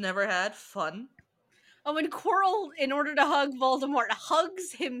Voldemort's never had. Fun. Oh, and Quirrell, in order to hug Voldemort,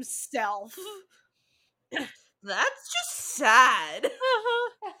 hugs himself. That's just sad.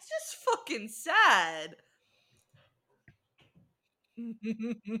 That's just fucking sad.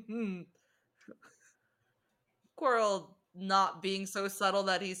 Quirrell not being so subtle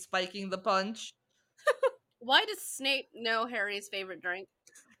that he's spiking the punch. Why does Snape know Harry's favorite drink?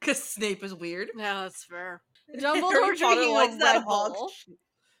 Because Snape is weird. No, that's fair. Dumbledore drinking a Red Bull.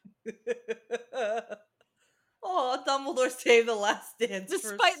 Oh, Dumbledore saved the last dance.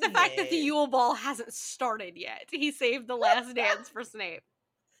 Despite the fact that the Yule Ball hasn't started yet, he saved the last dance for Snape.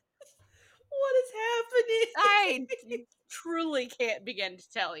 What is happening? I truly can't begin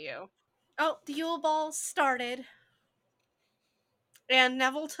to tell you. Oh, the Yule Ball started. And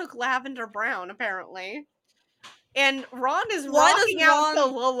Neville took lavender brown, apparently. And Ron is rocking out the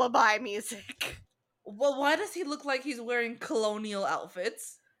lullaby music. Well, why does he look like he's wearing colonial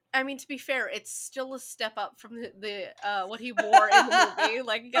outfits? I mean, to be fair, it's still a step up from the what he wore in the movie.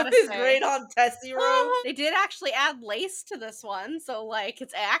 Like, you gotta his say. Great Aunt Tessie robe. They did actually add lace to this one, so like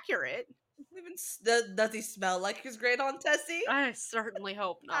it's accurate. Even does he smell like his Great Aunt Tessie? I certainly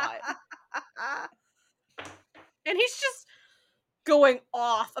hope not. And he's just going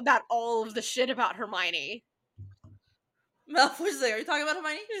off about all of the shit about Hermione. Malfoy's like, are you talking about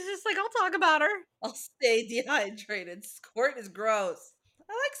Hermione? He's just like, I'll talk about her. I'll stay dehydrated. Squirt is gross.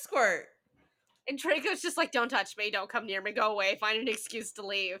 I like Squirt. And Draco's just like, don't touch me, don't come near me, go away, find an excuse to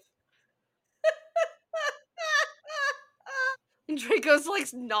leave. And Draco's like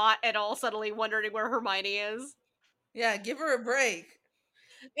not at all suddenly wondering where Hermione is. Yeah, give her a break.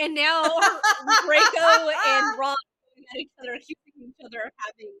 And now Draco and Ron at each other, accusing each other of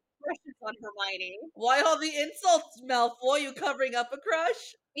having crushes on Hermione. Why all the insults, Malfoy? You covering up a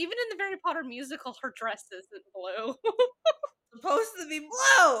crush? Even in the Harry Potter musical, her dress isn't blue. Supposed to be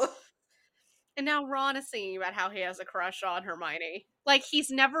blue! And now Ron is singing about how he has a crush on Hermione. Like, he's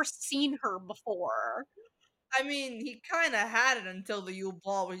never seen her before. I mean, he kind of had it until the Yule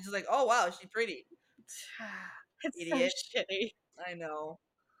Ball, where he's just like, oh wow, she's pretty. It's Idiot. so shitty. I know.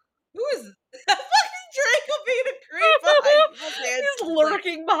 Who is fucking Draco being a creep behind people's hands? He's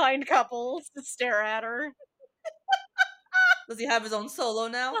lurking behind couples to stare at her. Does he have his own solo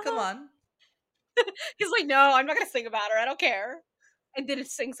now? Come on. He's like, no, I'm not gonna sing about her, I don't care. And then it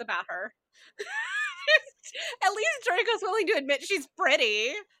sings about her. At least Draco's willing to admit she's pretty.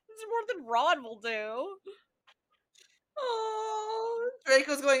 It's more than Ron will do. Oh,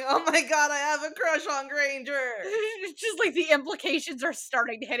 Draco's going, oh my god, I have a crush on Granger. It's just like the implications are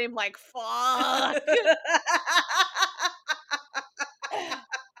starting to hit him like, fuck.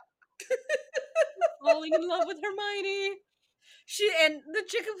 Falling in love with Hermione. And the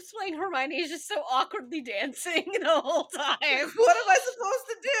chick who's playing Hermione is just so awkwardly dancing the whole time. What am I supposed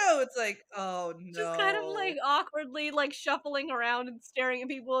to do? It's like, oh no. Just kind of like awkwardly like shuffling around and staring at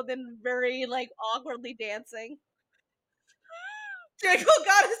people and then very like awkwardly dancing. Draco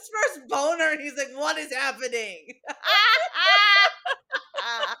got his first boner and he's like, what is happening?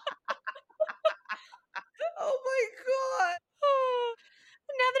 Oh my god.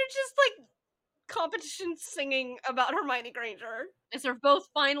 Now they're just like competition singing about Hermione Granger. As they're both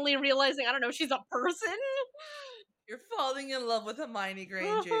finally realizing, I don't know, she's a person. You're falling in love with Hermione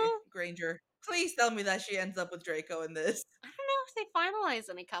Granger. Please tell me that she ends up with Draco in this. I don't know if they finalize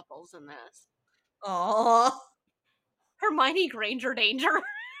any couples in this. Aww. Hermione Granger danger. Hermione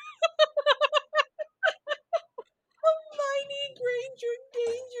Granger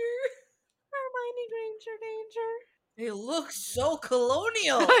danger. Hermione Granger danger. They look so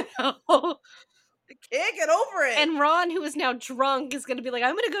colonial. I know. I can't get over it. And Ron, who is now drunk, is going to be like,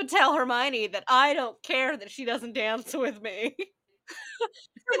 I'm going to go tell Hermione that I don't care that she doesn't dance with me.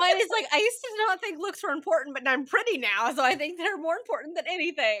 Hermione's like, I used to not think looks were important, but I'm pretty now, so I think they're more important than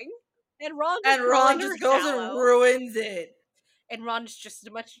anything. And Ron just goes and ruins it. And Ron's just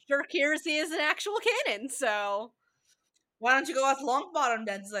as much jerkier as he is an actual canon, so... Why don't you go ask Longbottom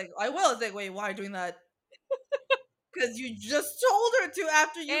then? It's like, I will. It's like, wait, why are you doing that? Because you just told her to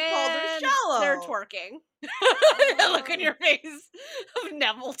after you called her shallow. They're twerking. Look on your face of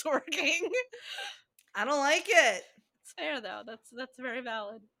Neville twerking. I don't like it. It's fair though. That's very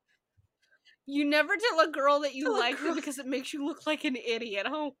valid. You never tell a girl that you like her because it makes you look like an idiot.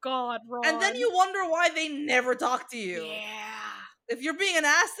 Oh God, Ron. And then you wonder why they never talk to you. Yeah. If you're being an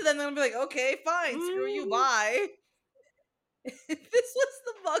ass to them, they'll be like, okay, fine, screw you, bye. If this was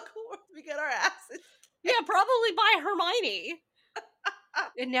the Muggle, we get our asses. Yeah, probably by Hermione.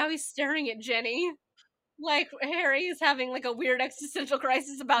 And now he's staring at Jenny. Like Harry is having like a weird existential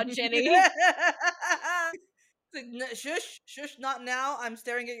crisis about Jenny. Like, shush, not now. I'm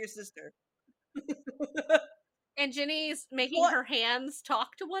staring at your sister. And Jenny's making her hands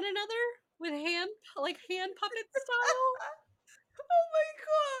talk to one another with hand puppet style. Oh my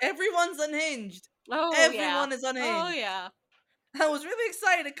god. Everyone's unhinged. Oh, Everyone is unhinged. Oh, yeah. I was really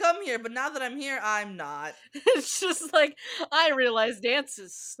excited to come here, but now that I'm here, I'm not. It's just like, I realize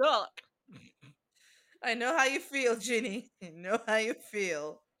dances suck. I know how you feel, Ginny. I know how you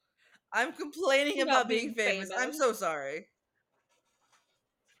feel. I'm complaining about being famous. I'm so sorry.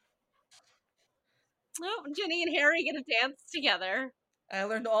 Oh, Ginny and Harry get to dance together. I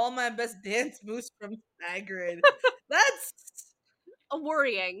learned all my best dance moves from Hagrid. That's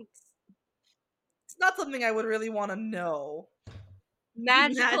worrying. It's not something I would really want to know.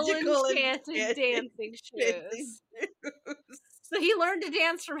 Magical enchanted dancing shoes. So he learned to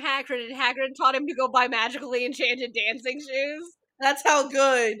dance from Hagrid, and Hagrid taught him to go buy magically enchanted dancing shoes. That's how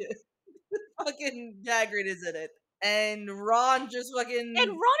good fucking Hagrid is in it. And Ron just fucking... And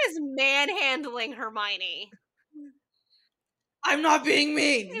Ron is manhandling Hermione. I'm not being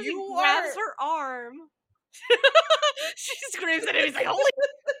mean. And you he grabs her arm. She screams at him. He's like, holy...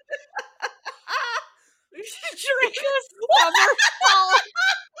 Draco's summer fall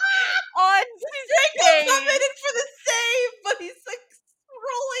on Draco's coming in for the save, but he's like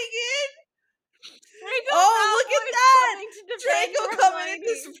rolling in. Look at that! Draco coming in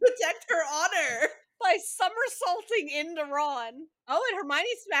to protect her honor by somersaulting into Ron. Oh, and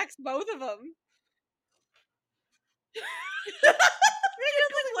Hermione smacks both of them. Draco's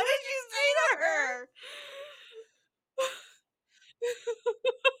like, what did you say to her?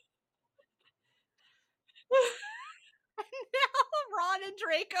 Now Ron and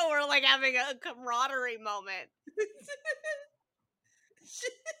Draco are like having a camaraderie moment.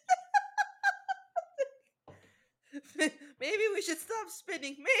 Maybe we should stop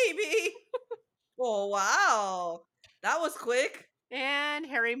spinning. Maybe. Oh, wow. That was quick. And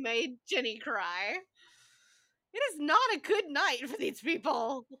Harry made Ginny cry. It is not a good night for these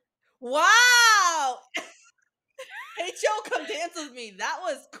people. Wow. Hey, Joe, come dance with me. That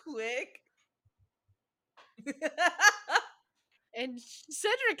was quick. And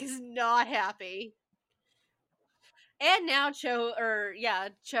Cedric is not happy. And now Cho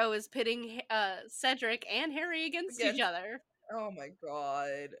is pitting Cedric and Harry against each other. Oh my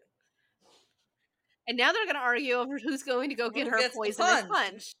god. And now they're going to argue over who's going to go get her poisonous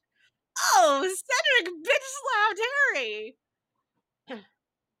punch. Oh, Cedric bitch slapped Harry.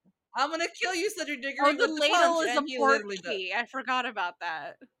 I'm gonna kill you, Cedric Diggory, Oh, the with the ladle punch, is and a he port literally does. key. I forgot about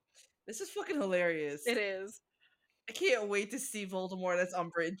that. This is fucking hilarious. It is. I can't wait to see Voldemort as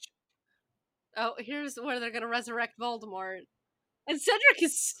Umbridge. Oh, here's where they're gonna resurrect Voldemort. And Cedric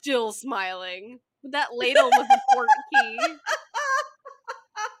is still smiling. That ladle was a port key.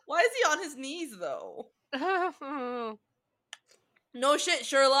 Why is he on his knees, though? No shit,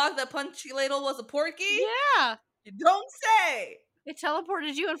 Sherlock, that punch ladle was a port key? Yeah. You don't say! It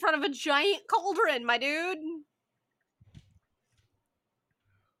teleported you in front of a giant cauldron, my dude.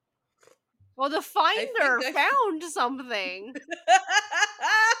 Well, the finder found something.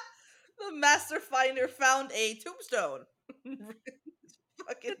 The Master Finder found a tombstone.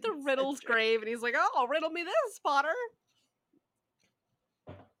 At the Riddle's grave, and he's like, "Oh, riddle me this, Potter."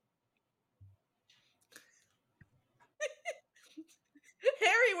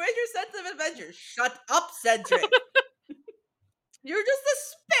 Harry, where's your sense of adventure? Shut up, Cedric. You're just a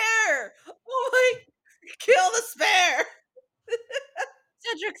spare. Oh my! Kill the spare.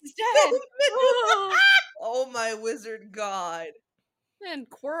 Cedric's dead. Oh my wizard god. And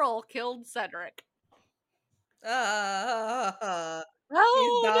Quirrell killed Cedric. Oh,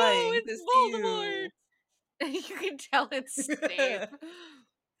 he's dying. No, it's Voldemort. You can tell it's Snape.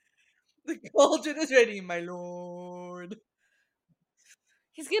 The cauldron is ready, my lord.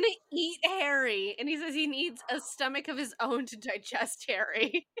 He's gonna eat Harry, and he says he needs a stomach of his own to digest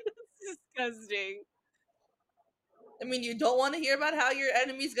Harry. It's disgusting. I mean, you don't want to hear about how your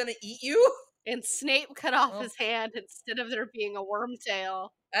enemy's gonna eat you? And Snape cut off his hand instead of there being a worm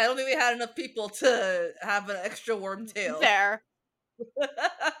tail. I don't think we had enough people to have an extra worm tail. There.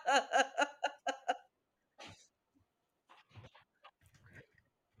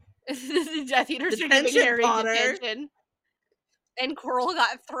 The Death Eaters are giving Harry detention. And Quirrell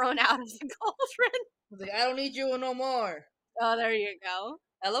got thrown out of the cauldron. I was like, I don't need you no more. Oh, there you go.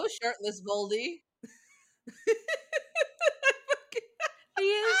 Hello, shirtless Voldy. He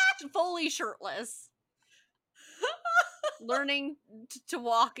is fully shirtless. Learning to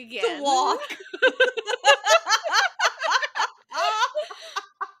walk again. To walk.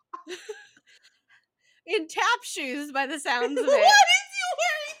 In tap shoes, by the sounds of it. What is he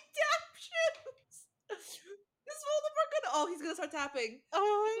wearing tap shoes? Is Voldemort gonna... Oh, he's gonna start tapping.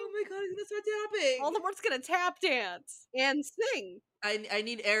 Oh my god, he's gonna start tapping. Voldemort's gonna tap dance and sing. I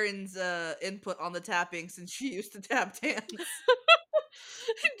need Erin's input on the tapping since she used to tap dance.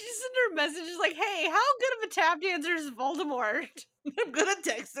 Just send her messages like, "Hey, how good of a tap dancer is Voldemort?" I'm gonna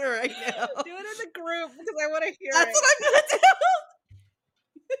text her right now. Do it in the group because I want to hear That's it. what I'm gonna do.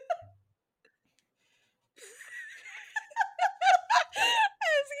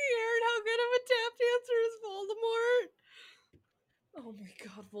 Asking Erin how good of a tap dancer is Voldemort. Oh my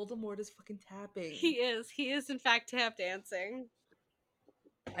god, Voldemort is fucking tapping. He is. He is in fact tap dancing.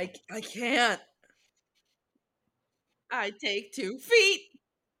 I can't. I take 2 feet.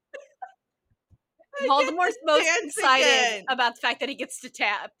 Voldemort's most excited about the fact that he gets to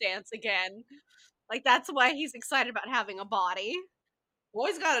tap dance again. Like, that's why he's excited about having a body.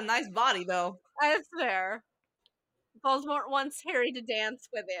 Boy's got a nice body, though. That's fair. Voldemort wants Harry to dance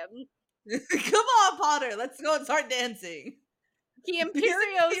with him. Come on, Potter. Let's go and start dancing. He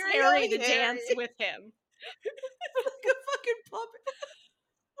Imperios Harry to dance with him. Like a fucking puppet.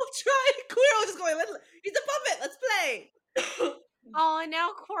 We'll try. Quirrell just going, he's a puppet. Let's play. Oh, and now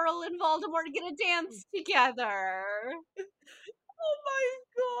Quirrell and Voldemort are gonna dance together. Oh my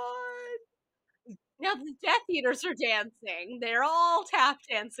god. Now the Death Eaters are dancing. They're all tap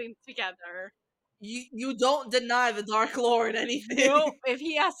dancing together. You don't deny the Dark Lord anything. Nope. If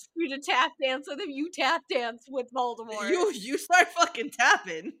he asks you to tap dance with him, you tap dance with Voldemort. You start fucking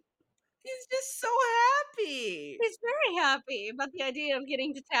tapping. He's just so happy. He's very happy about the idea of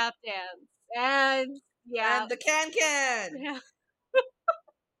getting to tap dance. And yeah. And the can. Yeah.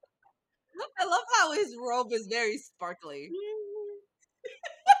 I love how his robe is very sparkly.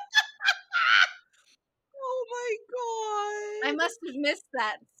 Oh my god. I must have missed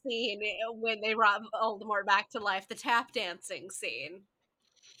that scene when they brought Voldemort back to life, the tap dancing scene.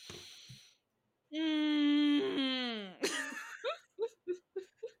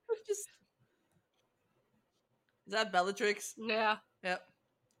 Just... Is that Bellatrix? Yeah. Yep.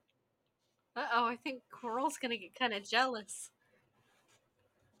 Uh-oh, I think Quirrell's gonna get kind of jealous.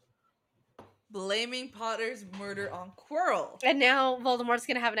 Blaming Potter's murder on Quirrell. And now Voldemort's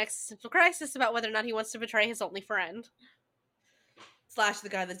gonna have an existential crisis about whether or not he wants to betray his only friend. / the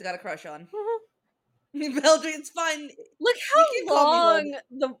guy that's got a crush on. Bellatrix, it's fine. Look how long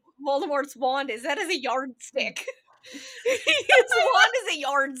the Voldemort's wand is. That is a yardstick. His wand is a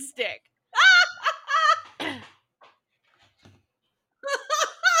yardstick.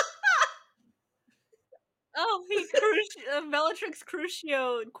 Oh, Bellatrix,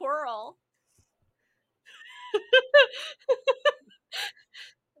 Crucio, and Quirrell.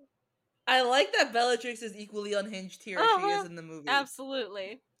 I like that Bellatrix is equally unhinged here as she is in the movie.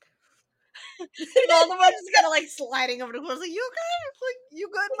 Absolutely. And Voldemort just kind of like sliding over to Quirrell, like, "You okay? Like, you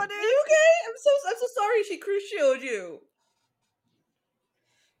good, buddy? You okay? I'm so sorry she crucioed you."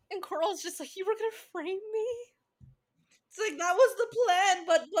 And Quirrell's just like, "You were gonna frame me?" It's like, that was the plan,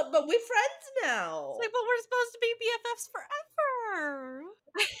 but we're friends now. It's like, but we're supposed to be BFFs forever.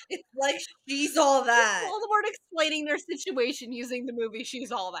 It's like she's all that. Voldemort explaining their situation using the movie She's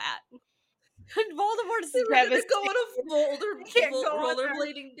All That. And Voldemort's They were gonna devastated. go on a Can't go on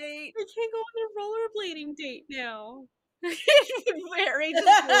rollerblading date. They can't go on their rollerblading date now. Harry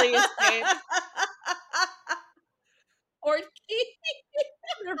just really escaped. Portkey.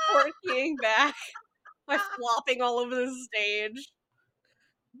 They're portkeying back by flopping all over the stage.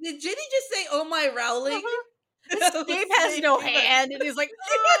 Did Ginny just say, "Oh my Rowling"? Snape has no hand, and he's like,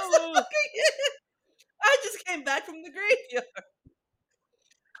 "Oh." I just came back from the graveyard.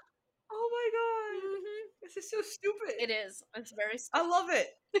 Oh my god. Mm-hmm. This is so stupid. It is. It's very stupid. I love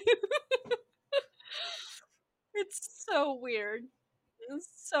it. It's so weird. It's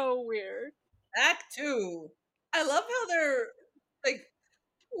so weird. Act 2. I love how they're like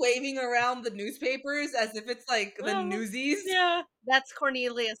waving around the newspapers as if it's like the Newsies. Yeah. That's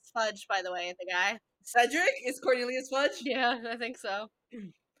Cornelius Fudge, by the way, the guy. Cedric is Cornelius Fudge? Yeah, I think so.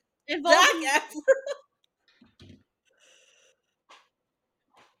 Zac Efron.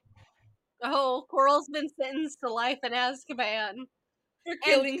 Oh, Quirrell's been sentenced to life in Azkaban. For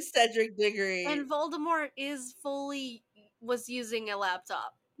killing Cedric Diggory. And Voldemort was using a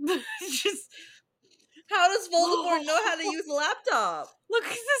laptop. Just how does Voldemort know how to use a laptop? Look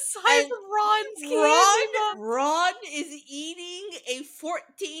at the size of Ron's candy. Ron is eating a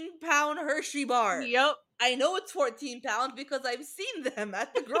 14-pound Hershey bar. Yep. I know it's 14 pounds because I've seen them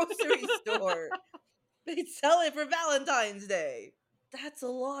at the grocery store. They sell it for Valentine's Day. That's a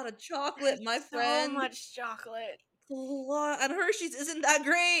lot of chocolate, my friend. So much chocolate. It's a lot. And Hershey's isn't that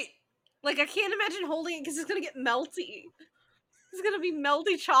great. Like, I can't imagine holding it because it's going to get melty. It's going to be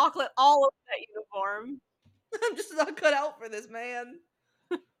melty chocolate all over that uniform. I'm just not cut out for this, man.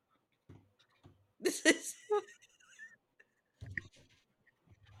 This is...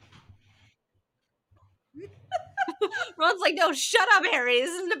 Ron's like, "No, shut up, Harry.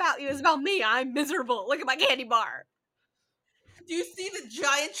 This isn't about you. It's about me. I'm miserable. Look at my candy bar." Do you see the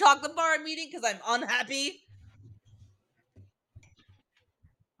giant chocolate bar I'm eating because I'm unhappy?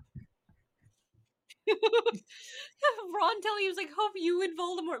 Ron telling you, like, "Hope you and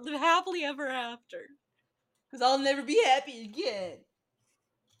Voldemort live happily ever after." Because I'll never be happy again.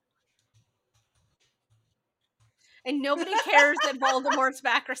 And nobody cares that Voldemort's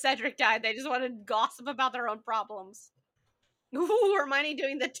back or Cedric died. They just want to gossip about their own problems. Ooh, Hermione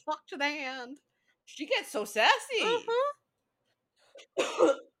doing the talk to the hand. She gets so sassy.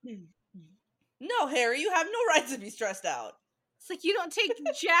 No, Harry, you have no right to be stressed out. It's like, you don't take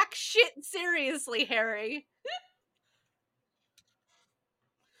jack shit seriously, Harry.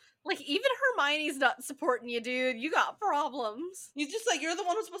 Like, even Hermione's not supporting you, dude. You got problems. He's just like, "You're the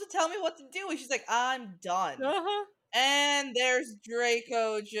one who's supposed to tell me what to do." And she's like, "I'm done." Uh-huh. And there's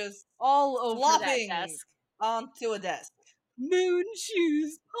Draco just all over flopping that desk. Onto a desk. Moon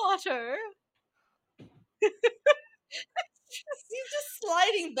shoes Potter. He's just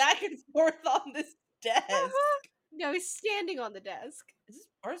sliding back and forth on this desk. No, he's standing on the desk.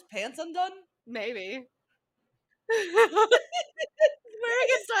 Are his pants undone? Maybe. He's wearing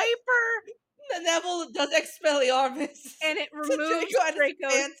a diaper. Neville does Expelliarmus. And it removes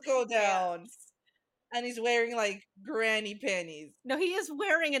Draco's pants go down. And he's wearing, like, granny panties. No, he is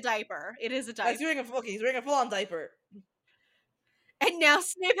wearing a diaper. It is a diaper. He's wearing a full-on diaper. And now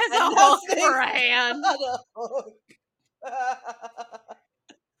Snape has a hook for a hand.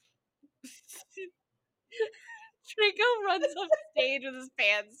 Draco runs off stage with his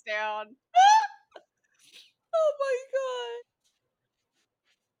pants down. Oh my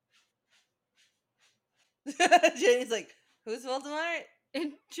god. Jenny's like, "Who's Voldemort?"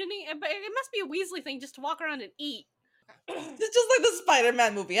 And Ginny, but it must be a Weasley thing just to walk around and eat. It's just like the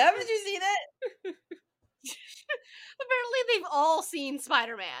Spider-Man movie. Haven't you seen it? Apparently they've all seen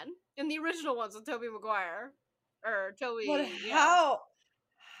Spider-Man in the original ones with Tobey Maguire. Or Tobey. But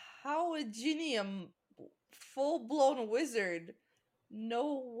how would Ginny, a full-blown wizard,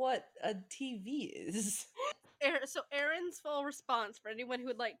 know what a TV is? So Aaron's full response, for anyone who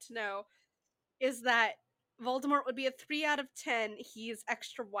would like to know, is that Voldemort would be a 3 out of 10. He's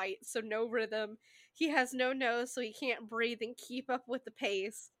extra white, so no rhythm. He has no nose, so he can't breathe and keep up with the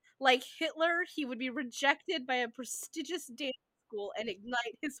pace. Like Hitler, he would be rejected by a prestigious dance school and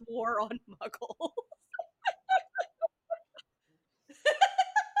ignite his war on muggles.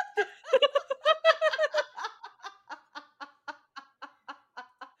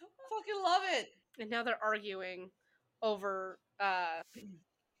 Fucking love it. And now they're arguing over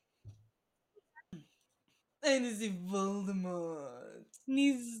And is it Voldemort?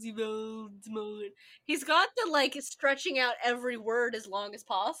 He's got the like stretching out every word as long as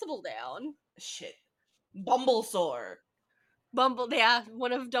possible down. Shit. Bumblesaur. Yeah,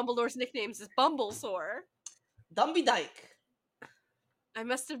 one of Dumbledore's nicknames is Bumblesaur. Dumby Dyke. I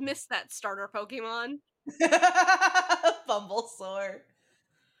must have missed that starter Pokemon. Bumblesaur.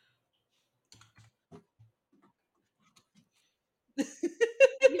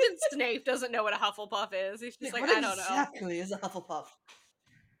 Even Snape doesn't know what a Hufflepuff is. He's just like, I don't know. Exactly is a Hufflepuff.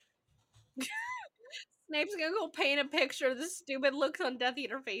 Snape's gonna go paint a picture of the stupid looks on Death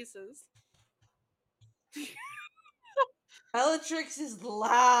Eater faces. Bellatrix is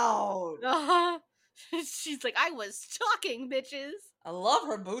loud. Uh-huh. She's like, I was talking, bitches. I love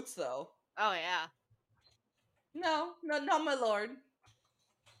her boots though. Oh yeah. No, not my lord.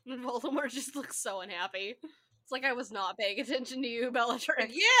 And Voldemort just looks so unhappy. It's like I was not paying attention to you, Bellatrix.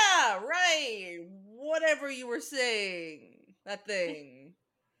 Like, yeah, right. Whatever you were saying. That thing.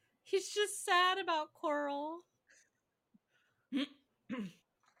 He's just sad about Quirrell. She's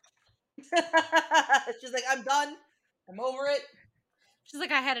like, I'm done. I'm over it. She's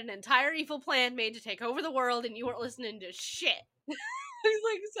like, I had an entire evil plan made to take over the world and you weren't listening to shit. He's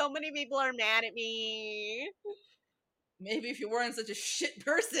like, so many people are mad at me. Maybe if you weren't such a shit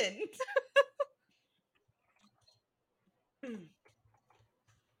person.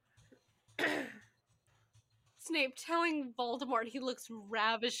 Snape telling Voldemort he looks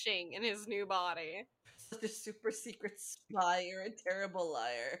ravishing in his new body. Such a super secret spy. You're a terrible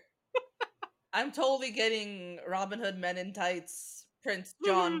liar. I'm totally getting Robin Hood Men in Tights, Prince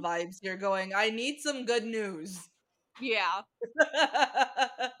John vibes here going, I need some good news. Yeah.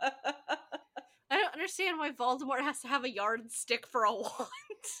 I don't understand why Voldemort has to have a yardstick for a wand.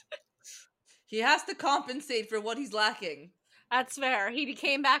 He has to compensate for what he's lacking. That's fair. He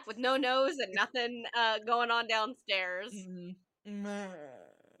came back with no nose and nothing going on downstairs.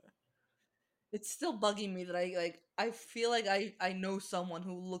 It's still bugging me that I feel like I know someone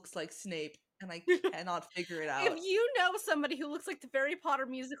who looks like Snape and I cannot figure it out. If you know somebody who looks like the Harry Potter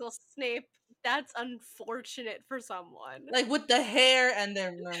musical Snape, that's unfortunate for someone. Like with the hair and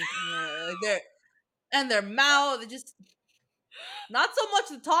their mouth, just not so much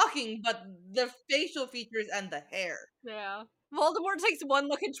the talking, but the facial features and the hair. Yeah. Voldemort takes one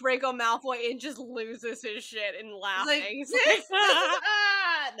look at Draco Malfoy and just loses his shit and laughing. He's like,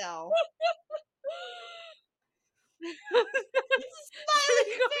 no. Draco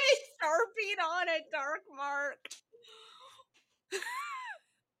Sharpie on a dark mark.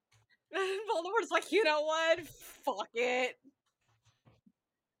 And Voldemort's like, you know what? Fuck it.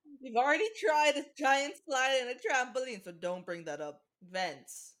 We've already tried a giant slide and a trampoline, so don't bring that up.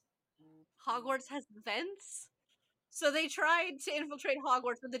 Vents. Hogwarts has vents? So they tried to infiltrate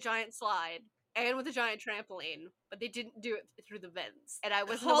Hogwarts with a giant slide and with a giant trampoline, but they didn't do it through the vents. And I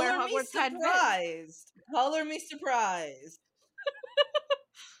wasn't aware Hogwarts had vents. Color me surprised.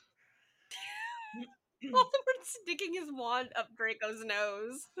 Voldemort's sticking his wand up Draco's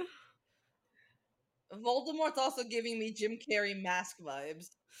nose. Voldemort's also giving me Jim Carrey mask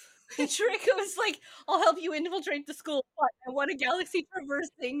vibes. Draco's like, I'll help you infiltrate the school, but I want a galaxy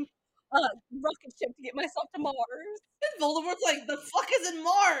traversing rocket ship to get myself to Mars. And Voldemort's like, the fuck is in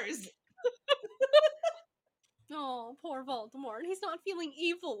Mars? Oh, poor Voldemort. He's not feeling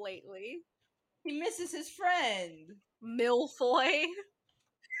evil lately. He misses his friend. Milfoy.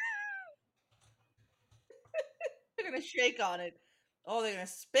 They're gonna shake on it. Oh, they're gonna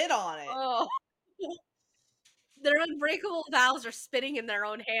spit on it. Oh. Their unbreakable vows are spitting in their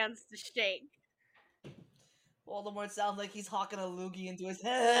own hands to shake. Voldemort sounds like he's hawking a loogie into his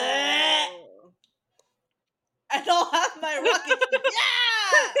head. I don't have my rocket ship.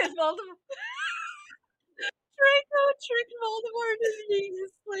 Yeah! Voldemort. Draco tricked Voldemort into being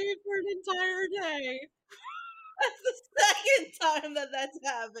his slave for an entire day. That's the second time that's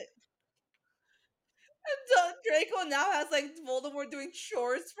happened. And Draco now has like Voldemort doing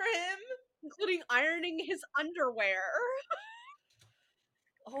chores for him, including ironing his underwear.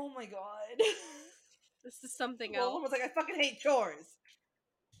 Oh my god. This is something else. Voldemort's like, I fucking hate chores.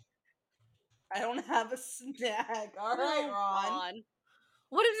 I don't have a snack. All right, Ron.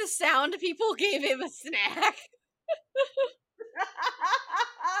 What if the sound people gave him a snack?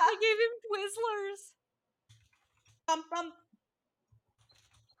 They gave him Twizzlers.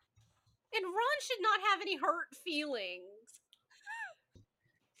 And Ron should not have any hurt feelings.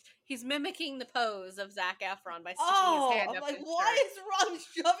 He's mimicking the pose of Zac Efron by sticking his hand I'm up like, his why shirt. is Ron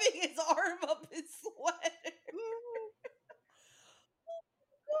shoving his arm up his sweater?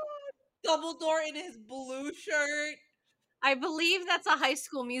 Dumbledore in his blue shirt. I believe that's a High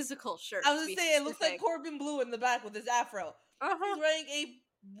School Musical shirt. I was gonna say, it looks like specific. Corbin Blue in the back with his afro. He's wearing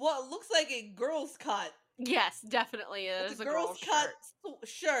what looks like a girl's cut. Yes, definitely It's is a a girl's girl's cut shirt.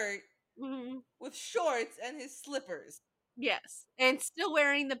 shirt Mm-hmm. with shorts and his slippers. Yes, and still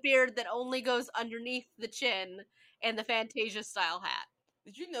wearing the beard that only goes underneath the chin and the Fantasia style hat.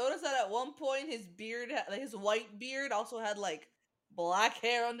 Did you notice that at one point his beard, his white beard, also had like black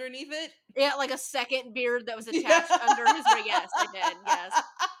hair underneath it? Yeah, like a second beard that was attached under his ring. Yes, I did. Yes.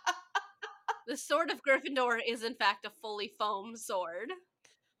 The sword of Gryffindor is in fact a fully foam sword.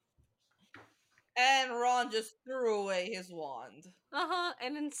 And Ron just threw away his wand.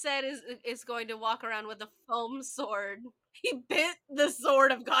 And instead is going to walk around with a foam sword. He bit the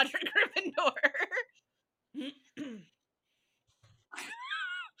sword of Godric Gryffindor.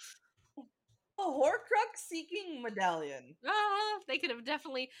 A Horcrux seeking medallion. They could have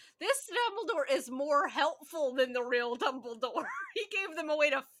definitely. This Dumbledore is more helpful than the real Dumbledore. He gave them a way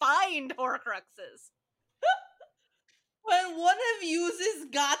to find Horcruxes. When one of you's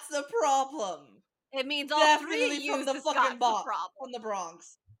got's a problem. It means all Definitely three from of the you's fucking got the problem. from the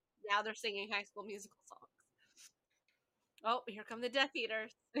Bronx. Now they're singing High School Musical songs. Oh, here come the Death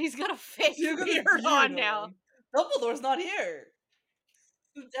Eaters. He's got a fake beard on now. Dumbledore's not here.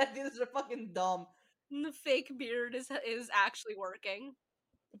 The Death Eaters are fucking dumb. And the fake beard is actually working.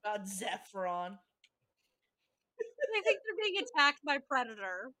 About Zephron. I think they're being attacked by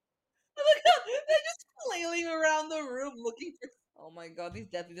Predator. Look how they're just flailing around the room looking for. Oh my god, these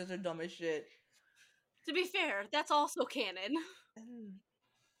Death Eaters are dumb as shit. To be fair, that's also canon.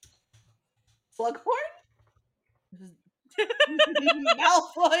 Slughorn?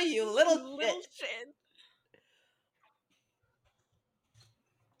 Malfoy, you little shit.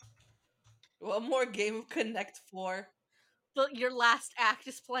 One more game of Connect 4. But your last act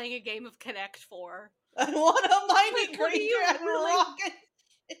is playing a game of Connect 4. I want Hermione Granger and really... rocket ship.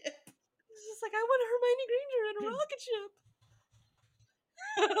 It's just like, I want Hermione Granger and a rocket ship.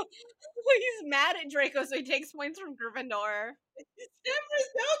 He's mad at Draco, so he takes points from Gryffindor. Severus,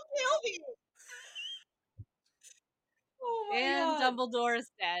 don't kill me! Oh my god. And Dumbledore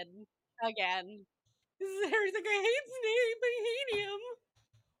is dead. Again. Harry's like, I hate Snape, I hate him.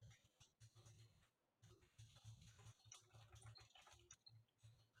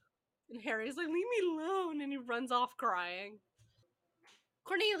 And Harry's like, leave me alone, and he runs off crying.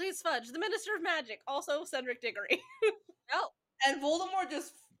 Cornelius Fudge, the Minister of Magic, also Cedric Diggory. Oh. And Voldemort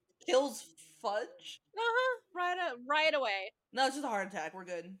just kills Fudge? Right away. No, it's just a heart attack. We're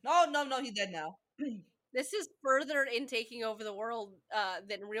good. No, he's dead now. This is further in taking over the world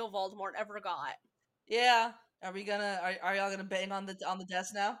than real Voldemort ever got. Yeah. Are we gonna? Are y'all gonna bang on the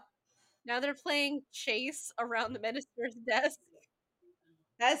desk now? Now they're playing chase around the minister's desk.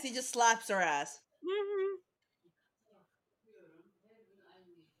 As he just slaps her ass. Mm-hmm.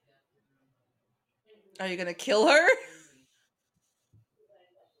 Are you gonna kill her?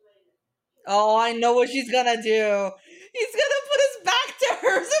 Oh, I know what she's gonna do. He's gonna put his back to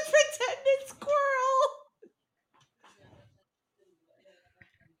her as a pretended squirrel.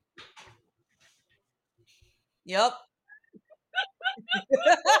 Yep.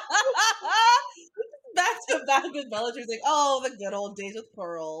 Back to back with Bellatrix, like, oh, the good old days with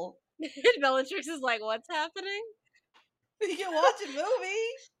Pearl. Bellatrix is like, what's happening? You can watch a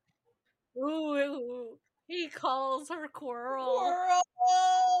movie. Ooh, he calls her Quirrell. Squirrel!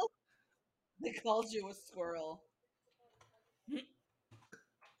 They called you a squirrel.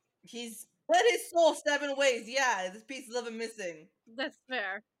 He's split his soul 7 ways. Yeah, this pieces of him missing. That's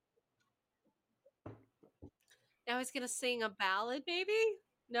fair. Now he's gonna sing a ballad, maybe?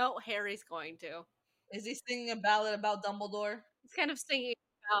 No, Harry's going to. Is he singing a ballad about Dumbledore? He's kind of singing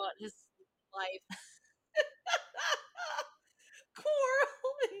about his life. Quirrell!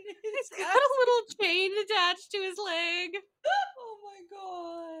 He's got a little chain attached to his leg. Oh my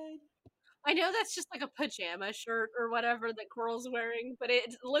god. I know that's just like a pajama shirt or whatever that Quirrell's wearing, but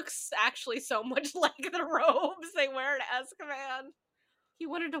it looks actually so much like the robes they wear at Azkaban. He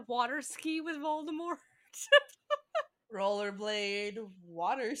wanted to water ski with Voldemort. Rollerblade,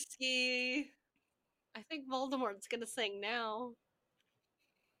 water ski. I think Voldemort's gonna sing now.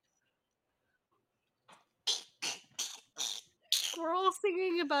 We're all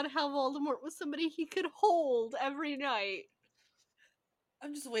singing about how Voldemort was somebody he could hold every night.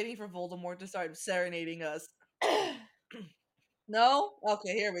 I'm just waiting for Voldemort to start serenading us. No?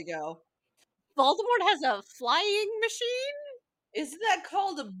 Okay, here we go. Voldemort has a flying machine? Isn't that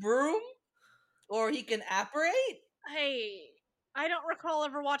called a broom? Or he can apparate? I don't recall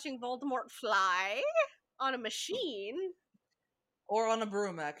ever watching Voldemort fly on a machine. Or on a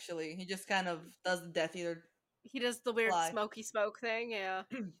broom, actually. He just kind of does the Death Eater. He does the weird Fly. smoky smoke thing, yeah.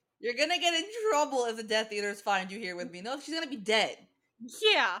 You're gonna get in trouble if the Death Eaters find you here with me. No, she's gonna be dead.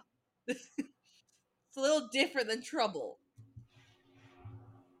 Yeah. It's a little different than trouble.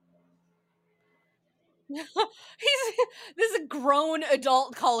 This is a grown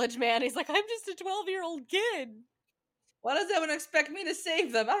adult college man. He's like, I'm just a 12-year-old kid. Why does everyone expect me to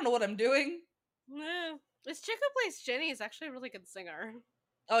save them? I don't know what I'm doing. Yeah. This chick who plays Jenny is actually a really good singer.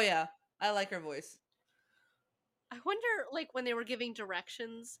 Oh yeah, I like her voice. I wonder, like, when they were giving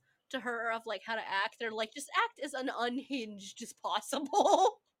directions to her of, like, how to act, they're like, just act as unhinged as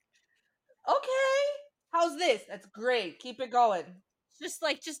possible. Okay. How's this? That's great. Keep it going. Just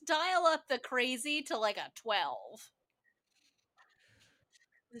dial up the crazy to, like, a 12.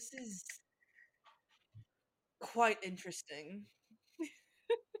 This is quite interesting.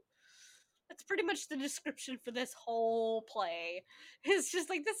 That's pretty much the description for this whole play. It's just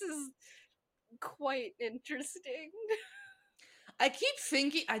like, this is quite interesting. I keep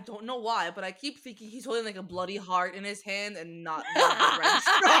thinking, I don't know why, but I keep thinking he's holding like a bloody heart in his hand and not the red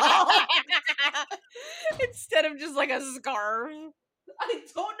straw. Instead of just like a scarf. I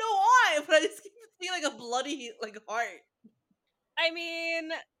don't know why, but I just keep seeing like a bloody like heart. I mean,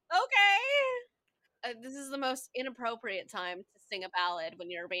 okay. This is the most inappropriate time to sing a ballad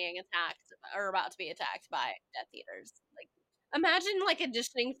when you're being attacked or about to be attacked by Death Eaters. Like, imagine like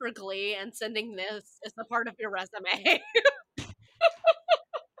auditioning for Glee and sending this as a part of your resume.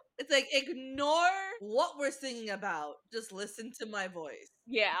 It's like, ignore what we're singing about. Just listen to my voice.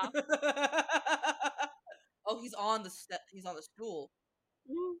 Yeah. Oh, he's on the stool.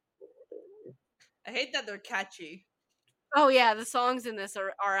 I hate that they're catchy. Oh yeah, the songs in this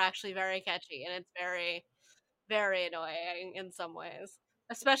are actually very catchy, and it's very, very annoying in some ways.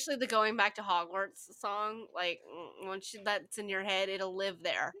 Especially the Going Back to Hogwarts song. Like, once that's in your head, it'll live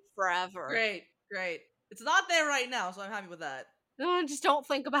there forever. Great. It's not there right now, so I'm happy with that. No, just don't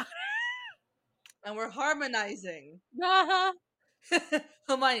think about it. And we're harmonizing. Uh-huh.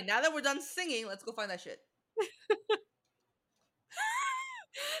 Hermione, now that we're done singing, let's go find that shit.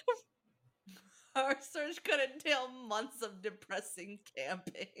 Our search could entail months of depressing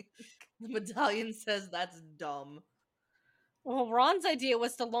camping. The medallion says that's dumb. Well, Ron's idea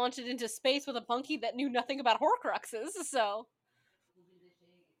was to launch it into space with a monkey that knew nothing about Horcruxes, so...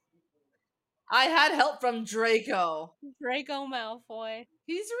 I had help from Draco. Draco Malfoy.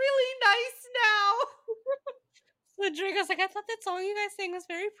 He's really nice now. So Draco's like, I thought that song you guys sang was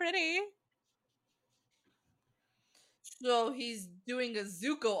very pretty. So he's doing a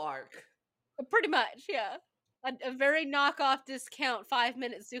Zuko arc. Pretty much, yeah. A very knockoff discount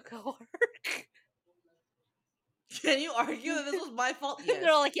 5-minute Zuko arc. Can you argue that this was my fault? Yes.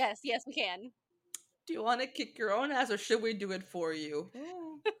 They're all like, yes, we can. Do you want to kick your own ass or should we do it for you?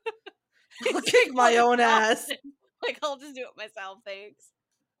 I'll kick my own ass. Like, I'll just do it myself, thanks.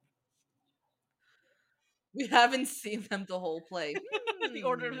 We haven't seen them the whole play. The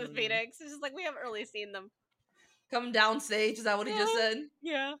Order of the Phoenix. It's just like, we haven't really seen them. Come down stage, is that what he just said?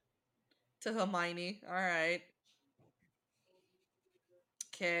 Yeah. To Hermione. Alright.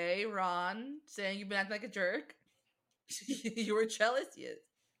 Okay, Ron, saying you've been acting like a jerk. You were jealous? Yes.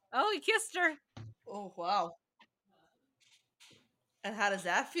 Oh, he kissed her. Oh, wow. And how does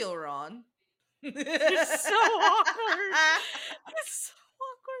that feel, Ron? It's so awkward. It's so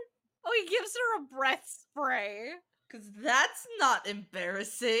awkward. Oh, he gives her a breath spray. Because that's not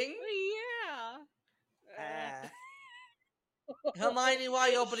embarrassing. Yeah. Hermione, why are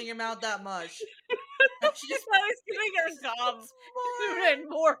you opening your mouth that much? She's always giving her gum. And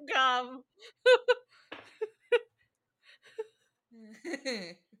more gum.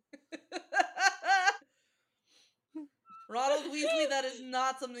 Ronald Weasley, that is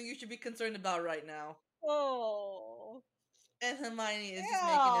not something you should be concerned about right now. Oh. And Hermione is just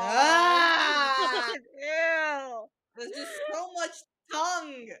making it. Ew. There's just so much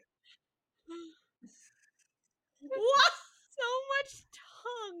tongue. What? So much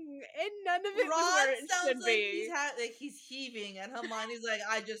tongue, and none of it Ron was where it sounds should like be. he's heaving, and Hermione's like,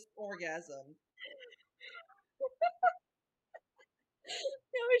 I just orgasmed.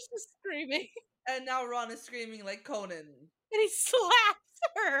 Now he's just screaming. And now Ron is screaming like Conan. And he slaps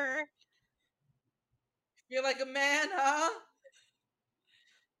her. You're like a man, huh?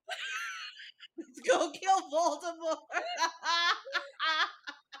 Let's go kill Voldemort.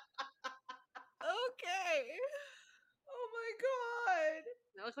 Okay. Oh my god.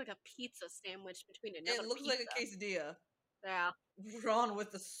 That looks like a pizza sandwich between another It looks pizza. like a quesadilla. Yeah. Ron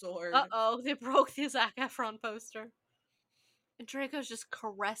with the sword. Uh-oh, they broke the Zac Efron poster. And Draco's just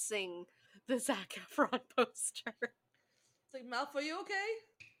caressing the Zac Efron poster. It's like, Malfoy, you okay?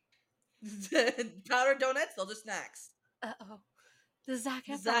 Powdered donuts, they'll just snacks. Uh-oh. The Zac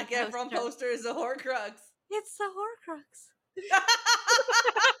The Efron Zac Efron poster is a Horcrux. It's the Horcrux.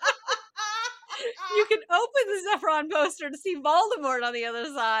 You can open the Zephyron poster to see Voldemort on the other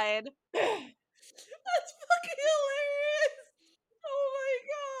side. That's fucking hilarious! Oh my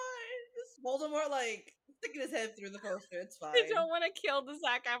god! Just Voldemort, like, sticking his head through the poster, it's fine. I don't want to kill the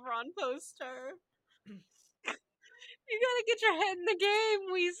Zac Efron poster. You gotta get your head in the game,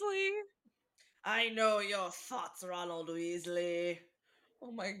 Weasley. I know your thoughts, Ronald Weasley.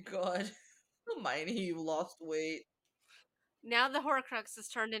 Oh my god. Hermione, you lost weight. Now the Horcrux is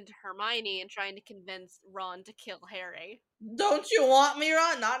turned into Hermione and trying to convince Ron to kill Harry. Don't you want me,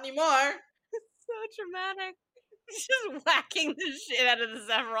 Ron? Not anymore. So dramatic. Just whacking the shit out of the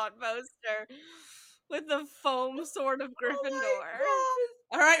Zephyron poster with the foam sword of Gryffindor. Oh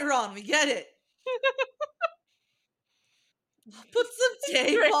alright, Ron, we get it. Put some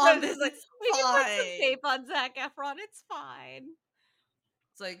tape on this. Like, we can put some fine. tape on Zac Efron. It's fine.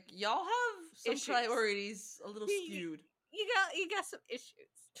 It's like, y'all have some Issues. priorities a little skewed. You got some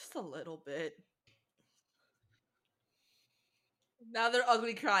issues. Just a little bit. Now they're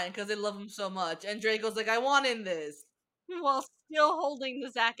ugly crying because they love him so much. And Draco's like, I want in this. While still holding the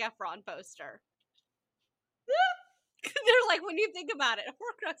Zac Efron poster. They're like, when you think about it,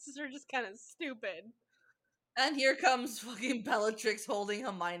 Horcruxes are just kind of stupid. And here comes fucking Bellatrix holding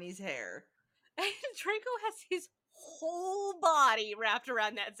Hermione's hair. And Draco has his whole body wrapped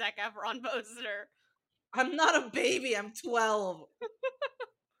around that Zac Efron poster. I'm not a baby, I'm 12.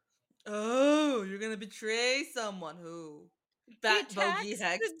 Oh, you're gonna betray someone. Who? Bat Bogey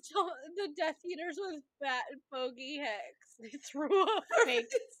Hex. The Death Eaters with Bat Bogey Hex. They threw a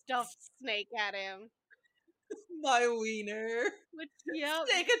fake stuffed snake at him. My wiener. Which, yeah.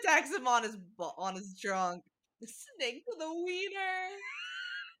 Snake attacks him on his trunk. Snake with a wiener.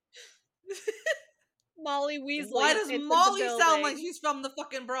 Molly Weasley. Why does Molly sound like she's from the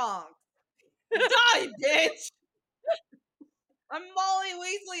fucking Bronx? Die, bitch! I'm Molly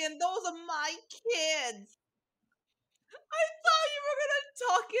Weasley and those are my kids! I thought you were gonna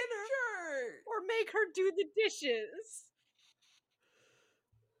talk in her! Or make her do the dishes.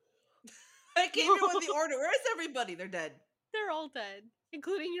 I came here with the order. Where's everybody? They're dead. They're all dead.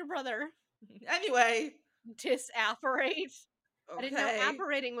 Including your brother. Anyway. Disapparate. Okay. I didn't know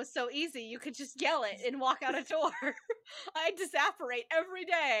apparating was so easy. You could just yell it and walk out a door. I disapparate every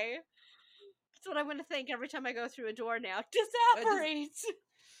day. That's what I'm going to think every time I go through a door now. Disapparate!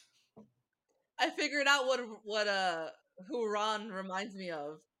 I figured out who Ron reminds me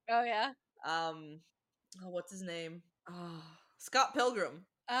of. Oh, yeah? What's his name? Scott Pilgrim.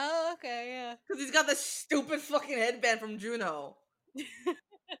 Oh, okay, yeah. Because he's got this stupid fucking headband from Juno.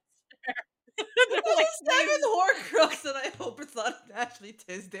 They're like, seventh Horcrux, and I hope it's not an Ashley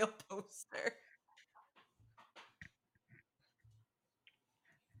Tisdale poster.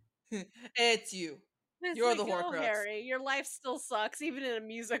 It's you. You're the Horcrux. Harry, your life still sucks, even in a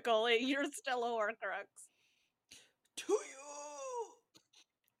musical. You're still a Horcrux. To you.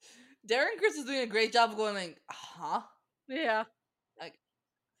 Darren Criss is doing a great job of going like, huh? Yeah. Like,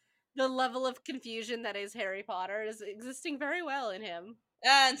 the level of confusion that is Harry Potter is existing very well in him.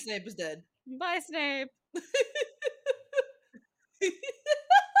 And Snape is dead. Bye, Snape. Harry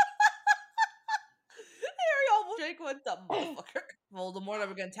almost Draco went the motherfucker. Voldemort, are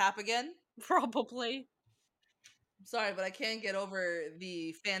we gonna tap again? Probably. I'm sorry, but I can't get over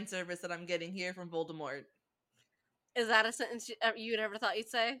the fan service that I'm getting here from Voldemort. Is that a sentence you'd ever thought you'd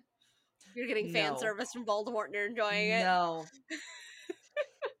say? You're getting fan service from Voldemort and you're enjoying it? No.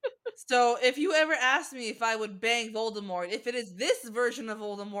 So, if you ever asked me if I would bang Voldemort, if it is this version of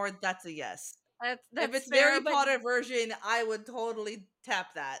Voldemort, that's a yes. That's if it's fair, Harry Potter version, I would totally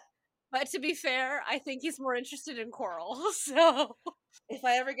tap that. But to be fair, I think he's more interested in Quirrell, so... If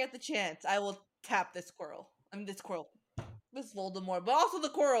I ever get the chance, I will tap this Quirrell. I mean, this Quirrell. This Voldemort, but also the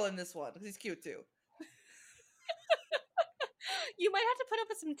Quirrell in this one, because he's cute too. You might have to put up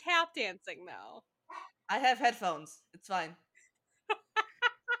with some tap dancing, though. I have headphones. It's fine.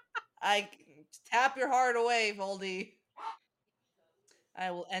 I tap your heart away, Voldy.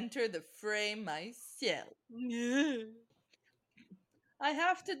 I will enter the frame myself. I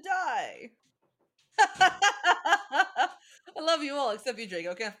have to die. I love you all, except you,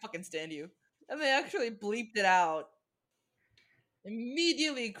 Draco. I can't fucking stand you. And they actually bleeped it out.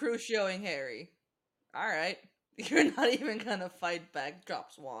 Immediately crucioing Harry. Alright. You're not even gonna fight back.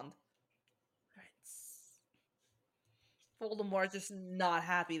 Drops wand. Voldemort's just not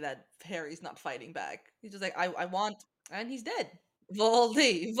happy that Harry's not fighting back. He's just like, I want, and he's dead.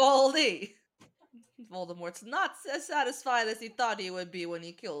 Voldy. Voldemort's not as satisfied as he thought he would be when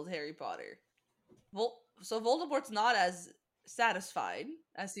he killed Harry Potter. So Voldemort's not as satisfied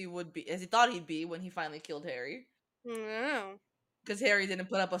as he would be, as he thought he'd be when he finally killed Harry. No. Because Harry didn't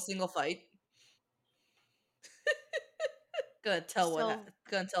put up a single fight. Gonna tell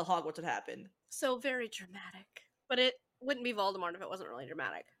Hogwarts what happened. So very dramatic. But it wouldn't be Voldemort if it wasn't really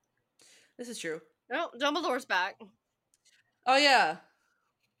dramatic. This is true. Oh, Dumbledore's back. Oh yeah.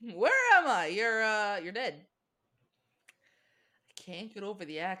 Where am I? You're dead. I can't get over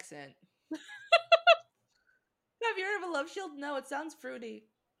the accent. Have you heard of a love shield? No, it sounds fruity.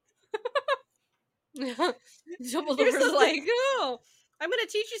 Dumbledore's like, oh, I'm going to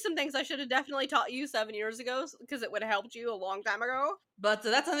teach you some things I should have definitely taught you 7 years ago because it would have helped you a long time ago. But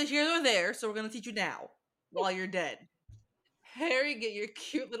that's neither here nor there, so we're going to teach you now while you're dead. Harry, get your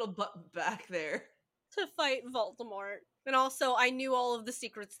cute little butt back there. To fight Voldemort. And also, I knew all of the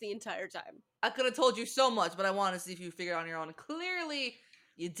secrets the entire time. I could have told you so much, but I wanted to see if you figured it out on your own. Clearly,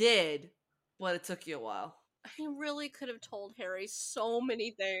 you did, but it took you a while. I really could have told Harry so many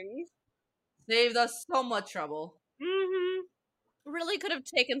things. Saved us so much trouble. Mm-hmm. Really could have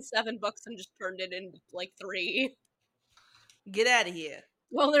taken 7 books and just turned it into, 3. Get out of here.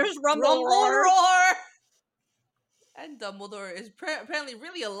 Well, there's Rumble Roar. And Dumbledore is apparently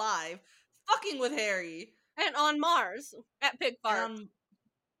really alive, fucking with Harry. And on Mars, at Pigfart.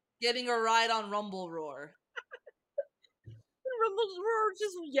 Getting a ride on Rumble Roar. Rumble Roar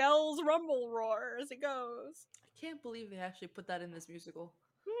just yells Rumble Roar as it goes. I can't believe they actually put that in this musical.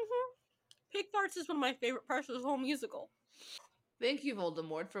 Mm-hmm. Pigfarts is one of my favorite parts of this whole musical. Thank you,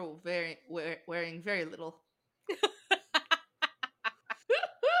 Voldemort, for wearing very little.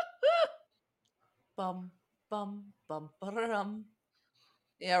 Bum, bum, bum, ba-da-dum.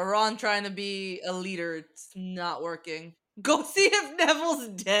 Yeah, Ron trying to be a leader, it's not working. Go see if Neville's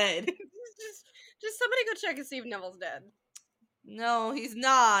dead. just somebody go check and see if Neville's dead. No, he's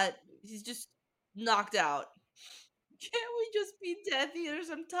not. He's just knocked out. Can't we just be Death Eaters?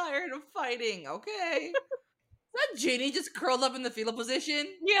 I'm tired of fighting, okay? Is that Ginny just curled up in the fetal position?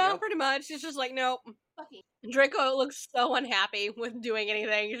 Yeah, nope. Pretty much. She's just like, nope. Draco looks so unhappy with doing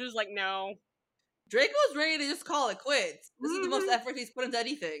anything. He's just like, no. Draco's ready to just call it quits. This is the most effort he's put into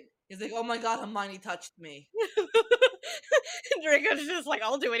anything. He's like, oh my god, Hermione touched me. Draco's just like,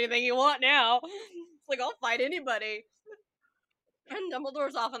 I'll do anything you want now. It's like, I'll fight anybody. And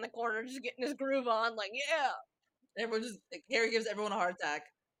Dumbledore's off in the corner just getting his groove on, like, yeah. Harry gives everyone a heart attack.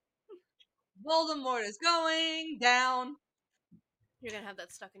 Voldemort is going down. You're gonna have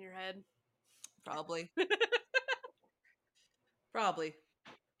that stuck in your head. Probably. Probably.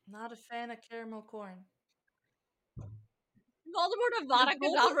 Not a fan of caramel corn. Voldemort Avada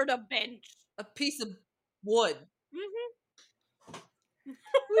Kedavra a bench. A piece of wood. Mm-hmm.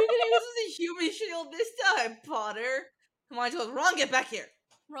 We're gonna use as a human shield this time, Potter. Come on, goes, Ron, get back here.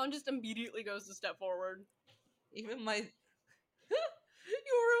 Ron just immediately goes to step forward. Even my... You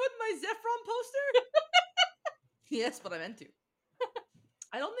ruined my Zephron poster? Yes, but I meant to.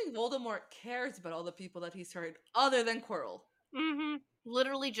 I don't think Voldemort cares about all the people that he's hurt other than Quirrell. Mm-hmm.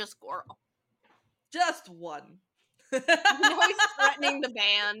 Literally just Quirrell. Just one. He's threatening the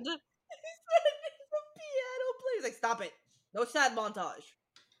band. He's threatening the piano player. He's like, stop it. No sad montage.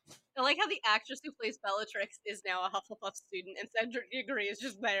 I like how the actress who plays Bellatrix is now a Hufflepuff student, and Cedric Diggory is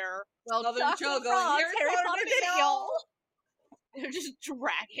just there. Well, Southern Joe going, Harry Potter did y'all. They're just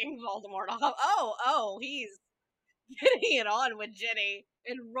dragging Voldemort off. Oh, he's getting it on with Ginny,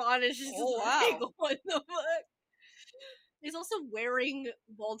 and Ron is just like, what the fuck? He's also wearing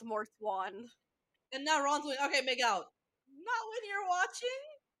Voldemort's wand. And now Ron's going, okay, make out. Not when you're watching.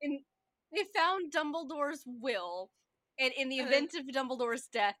 And they found Dumbledore's will, and in the event of Dumbledore's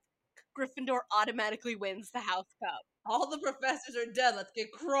death, Gryffindor automatically wins the House Cup. All the professors are dead. Let's get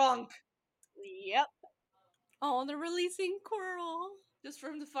crunk. Yep. Oh, they're releasing Quirrell. Just for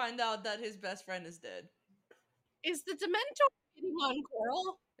him to find out that his best friend is dead. Is the Dementor hitting on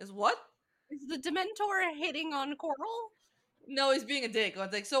Quirrell? Is what? Is the Dementor hitting on Quirrell? No, he's being a dick. I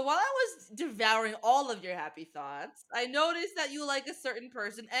was like, so while I was devouring all of your happy thoughts, I noticed that you like a certain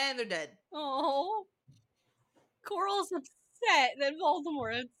person and they're dead. Oh. Quirrell's upset that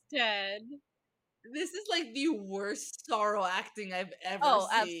Voldemort's dead. This is like the worst sorrow acting I've ever seen. Oh,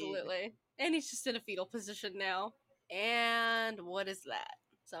 absolutely. And he's just in a fetal position now. And what is that?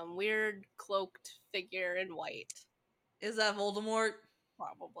 Some weird cloaked figure in white. Is that Voldemort?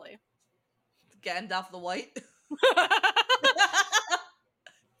 Probably. Gandalf the White?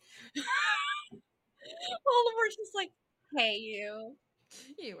 Voldemort's just like, hey, you.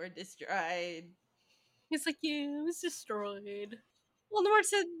 You were destroyed. He's like, yeah, I was destroyed. Voldemort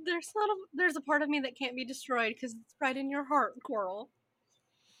said, there's a part of me that can't be destroyed because it's right in your heart, Quirrell.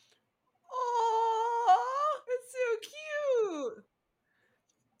 Oh, it's so cute.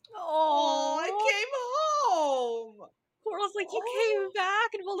 Oh, I came home. Quirrell's like, you came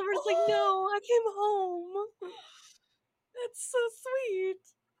back, and Voldemort's like, no, I came home. That's so sweet.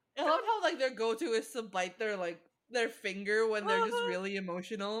 I love how like their go-to is to bite their finger when they're just really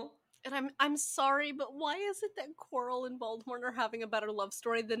emotional. And I'm sorry, but why is it that Quirrell and Voldemort are having a better love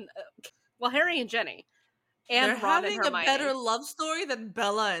story than Harry and Jenny, and they're Ron having and Hermione? a better love story than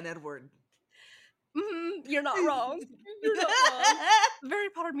Bella and Edward. You're not wrong. You're not wrong. Harry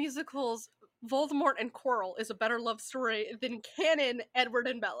Potter musicals, Voldemort and Quirrell is a better love story than canon Edward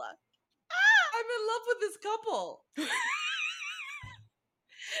and Bella. I'm in love with this couple. It's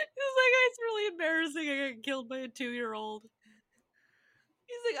like, it's really embarrassing. I got killed by a 2-year-old.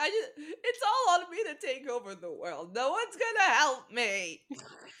 He's like, it's all on me to take over the world. No one's gonna help me.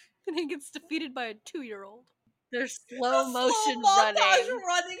 And he gets defeated by a 2-year-old. There's slow motion montage running.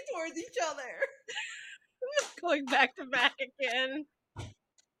 running towards each other. Going back to back again.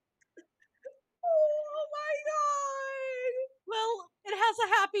 Oh my god. Well, it has a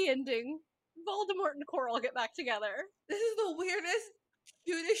happy ending. Voldemort and Quirrell get back together. This is the weirdest,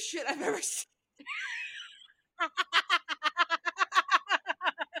 cutest shit I've ever seen.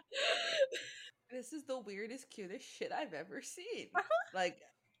 This is the weirdest, cutest shit I've ever seen. Like,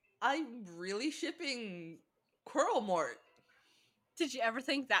 I'm really shipping Quirrellmort. Did you ever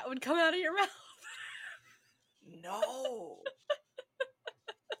think that would come out of your mouth? No.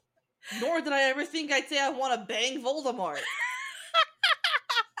 Nor did I ever think I'd say I want to bang Voldemort.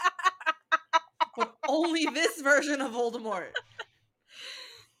 But only this version of Voldemort.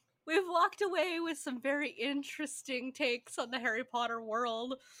 We've walked away with some very interesting takes on the Harry Potter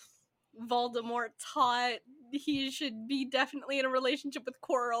world. Voldemort taught he should be definitely in a relationship with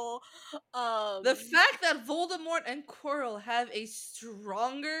Quirrell. The fact that Voldemort and Quirrell have a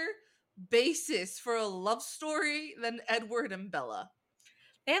stronger basis for a love story than Edward and Bella.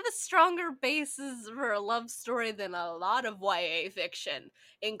 They have a stronger basis for a love story than a lot of YA fiction,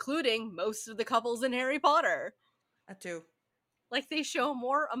 including most of the couples in Harry Potter. That too. Like, they show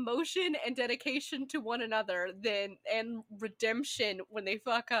more emotion and dedication to one another and redemption when they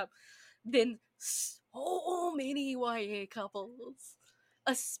fuck up than so many YA couples.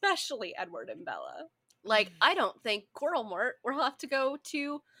 Especially Edward and Bella. Like, I don't think Quirrellmort will have to go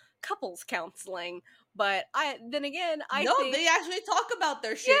to couples counseling, but I think they actually talk about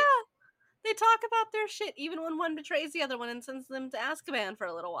their shit. Yeah, they talk about their shit even when one betrays the other one and sends them to Azkaban for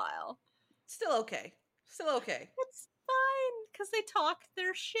a little while. Still okay. It's fine, because they talk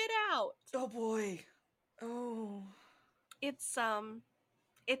their shit out. Oh boy. Oh. It's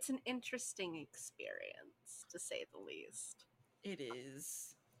an interesting experience, to say the least. It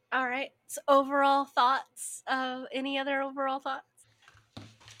is. All right. So overall thoughts? Any other overall thoughts?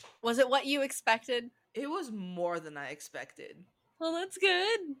 Was it what you expected? It was more than I expected. Well, that's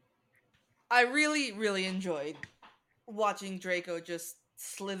good. I really, really enjoyed watching Draco just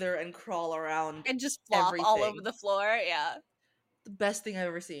slither and crawl around and just flop all over the floor. Yeah. The best thing I've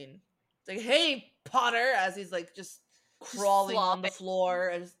ever seen. It's like, hey, Potter, as he's like just crawling on the floor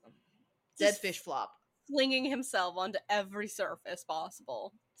and dead fish flop. Flinging himself onto every surface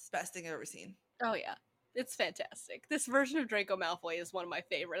possible. It's the best thing I've ever seen. Oh, yeah. It's fantastic. This version of Draco Malfoy is one of my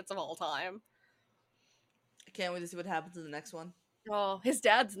favorites of all time. I can't wait to see what happens in the next one. Oh, his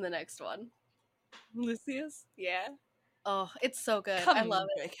dad's in the next one. Lucius? Yeah. Oh, it's so good. Come I love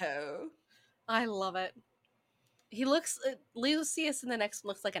it. Draco. I love it. He looks... Lucius in the next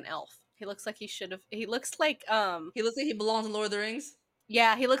one looks like an elf. He looks like he should have... He looks like... He looks like he belongs in Lord of the Rings?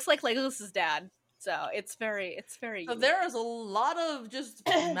 Yeah, he looks like Legolas's dad. So it's very So unique. there's a lot of just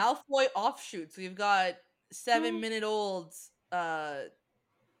Malfoy offshoots. We've got 7-minute-olds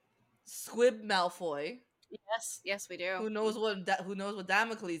Squib Malfoy. Yes, we do. Who knows what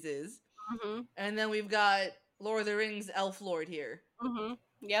Damocles is? Mm-hmm. And then we've got Lord of the Rings Elf Lord here. Mm-hmm.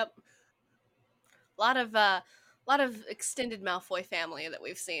 Yep. A lot of extended Malfoy family that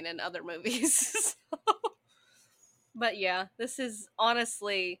we've seen in other movies. But yeah, this is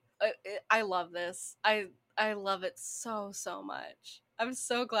honestly, I love this. I love it so much. I'm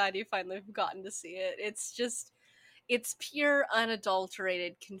so glad you finally have gotten to see it. It's pure,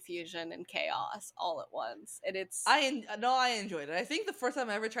 unadulterated confusion and chaos all at once, and I enjoyed it. I think the first time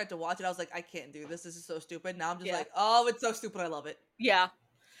I ever tried to watch it, I was like, I can't do this. This is so stupid. Now I'm just like, oh, it's so stupid. I love it. Yeah,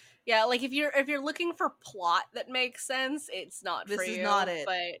 Yeah, like if you're looking for plot that makes sense, it's not This for is you. not it.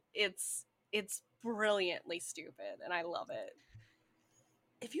 But it's brilliantly stupid, and I love it.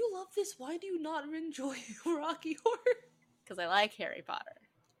 If you love this, why do you not enjoy Rocky Horror? Because I like Harry Potter.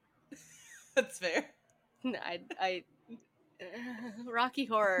 That's fair. I Rocky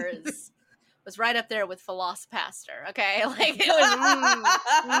Horror was right up there with Velocipaster. Okay, like it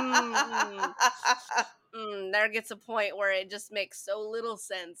was. There gets a point where it just makes so little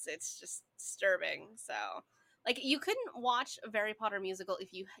sense. It's just disturbing. So, like, you couldn't watch a Harry Potter musical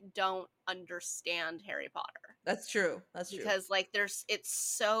if you don't understand Harry Potter. That's true. Because like it's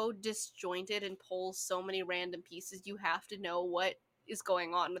so disjointed and pulls so many random pieces. You have to know what is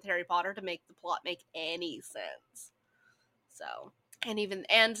going on with Harry Potter to make the plot make any sense. So, and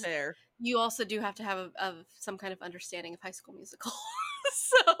fair. You also do have to have some kind of understanding of High School Musical.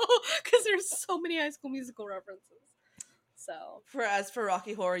 So, because there's so many High School Musical references. So, As for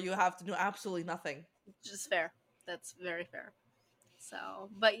Rocky Horror, you have to know absolutely nothing. Just fair. That's very fair. So,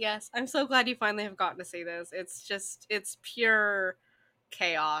 but yes, I'm so glad you finally have gotten to see this. It's pure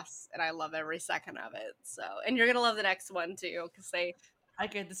chaos, and I love every second of it. So, and you're gonna love the next one too, because I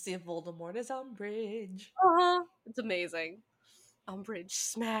get to see Voldemort as Umbridge. It's amazing. Umbridge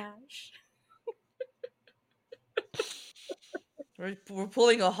smash. We're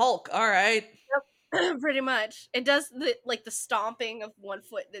pulling a Hulk. All right. Yep, pretty much. It does the stomping of one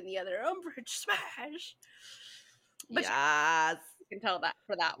foot then the other. Umbridge smash. But yes, you can tell that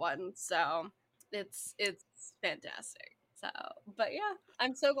for that one. So it's fantastic. So, but yeah,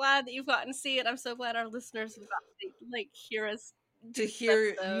 I'm so glad that you've gotten to see it. I'm so glad our listeners have gotten to hear us. To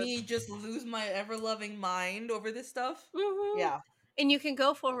hear me just lose my ever-loving mind over this stuff. Mm-hmm. Yeah. And you can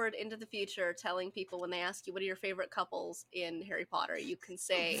go forward into the future telling people when they ask you what are your favorite couples in Harry Potter, you can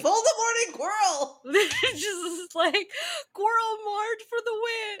say Voldemort and Quirrell. Just like Quirrell Mart for the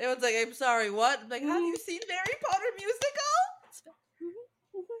win. It was like, I'm sorry, what? I'm like, have you seen Harry Potter musical?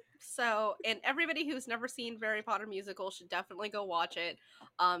 So, and everybody who's never seen Harry Potter musical should definitely go watch it,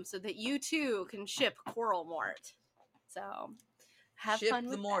 so that you too can ship Quirrell Mart. So, have fun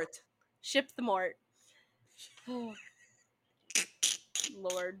with that. Ship the Mort.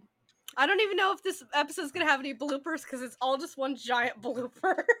 Lord. I don't even know if this episode's gonna have any bloopers because it's all just one giant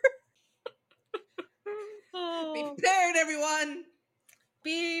blooper. Be prepared, everyone!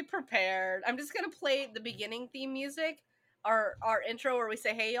 Be prepared. I'm just gonna play the beginning theme music, our intro where we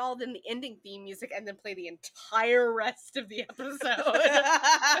say hey y'all, then the ending theme music, and then play the entire rest of the episode.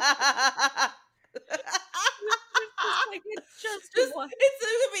 It's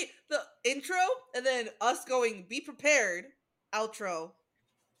gonna be the intro and then us going be prepared, outro,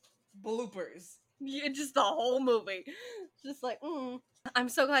 bloopers. Yeah, just the whole movie. Just like, I'm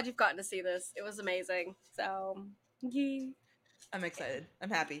so glad you've gotten to see this. It was amazing. So, yeah. I'm excited. I'm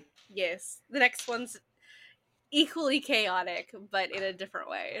happy. Yes. The next one's equally chaotic, but in a different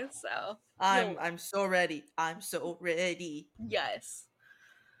way. So I'm so ready. I'm so ready. Yes.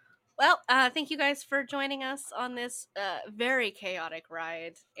 Well, thank you guys for joining us on this very chaotic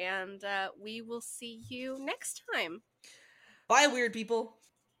ride, and we will see you next time. Bye, weird people.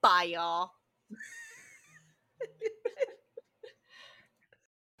 Bye, y'all.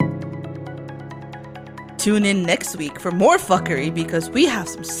 Tune in next week for more fuckery because we have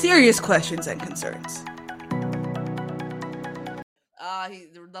some serious questions and concerns.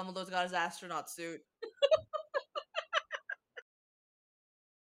 Dumbledore's got his astronaut suit.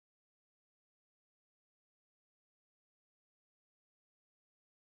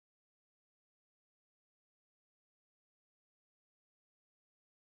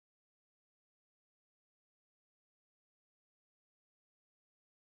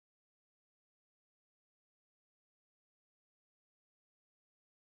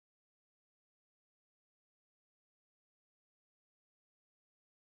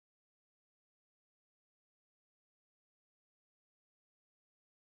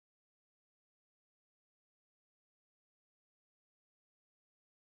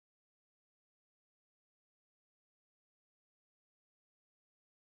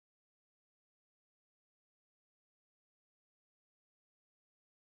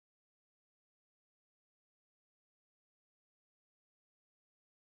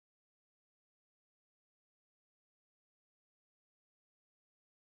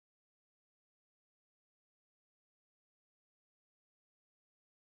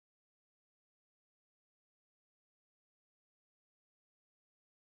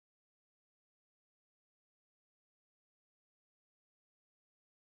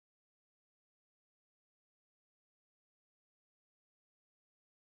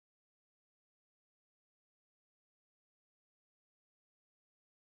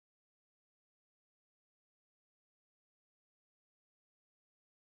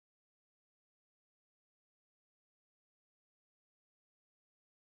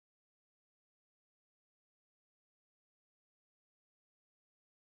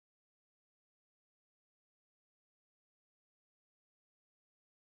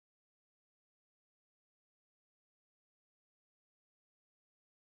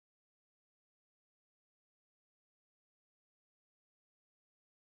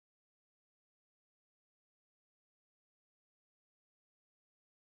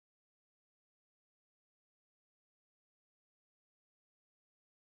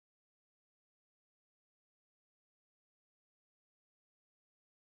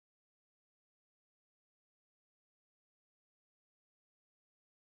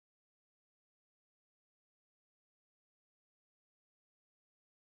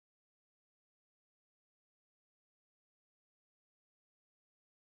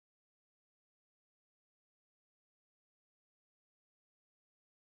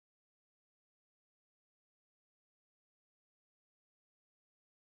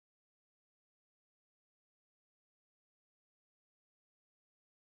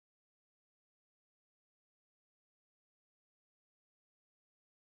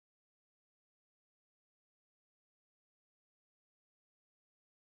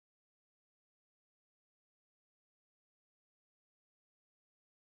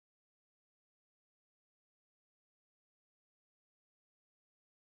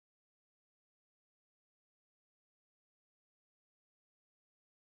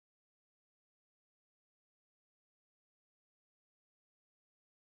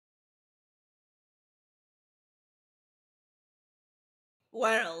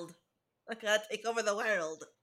 world. I gotta take over the world.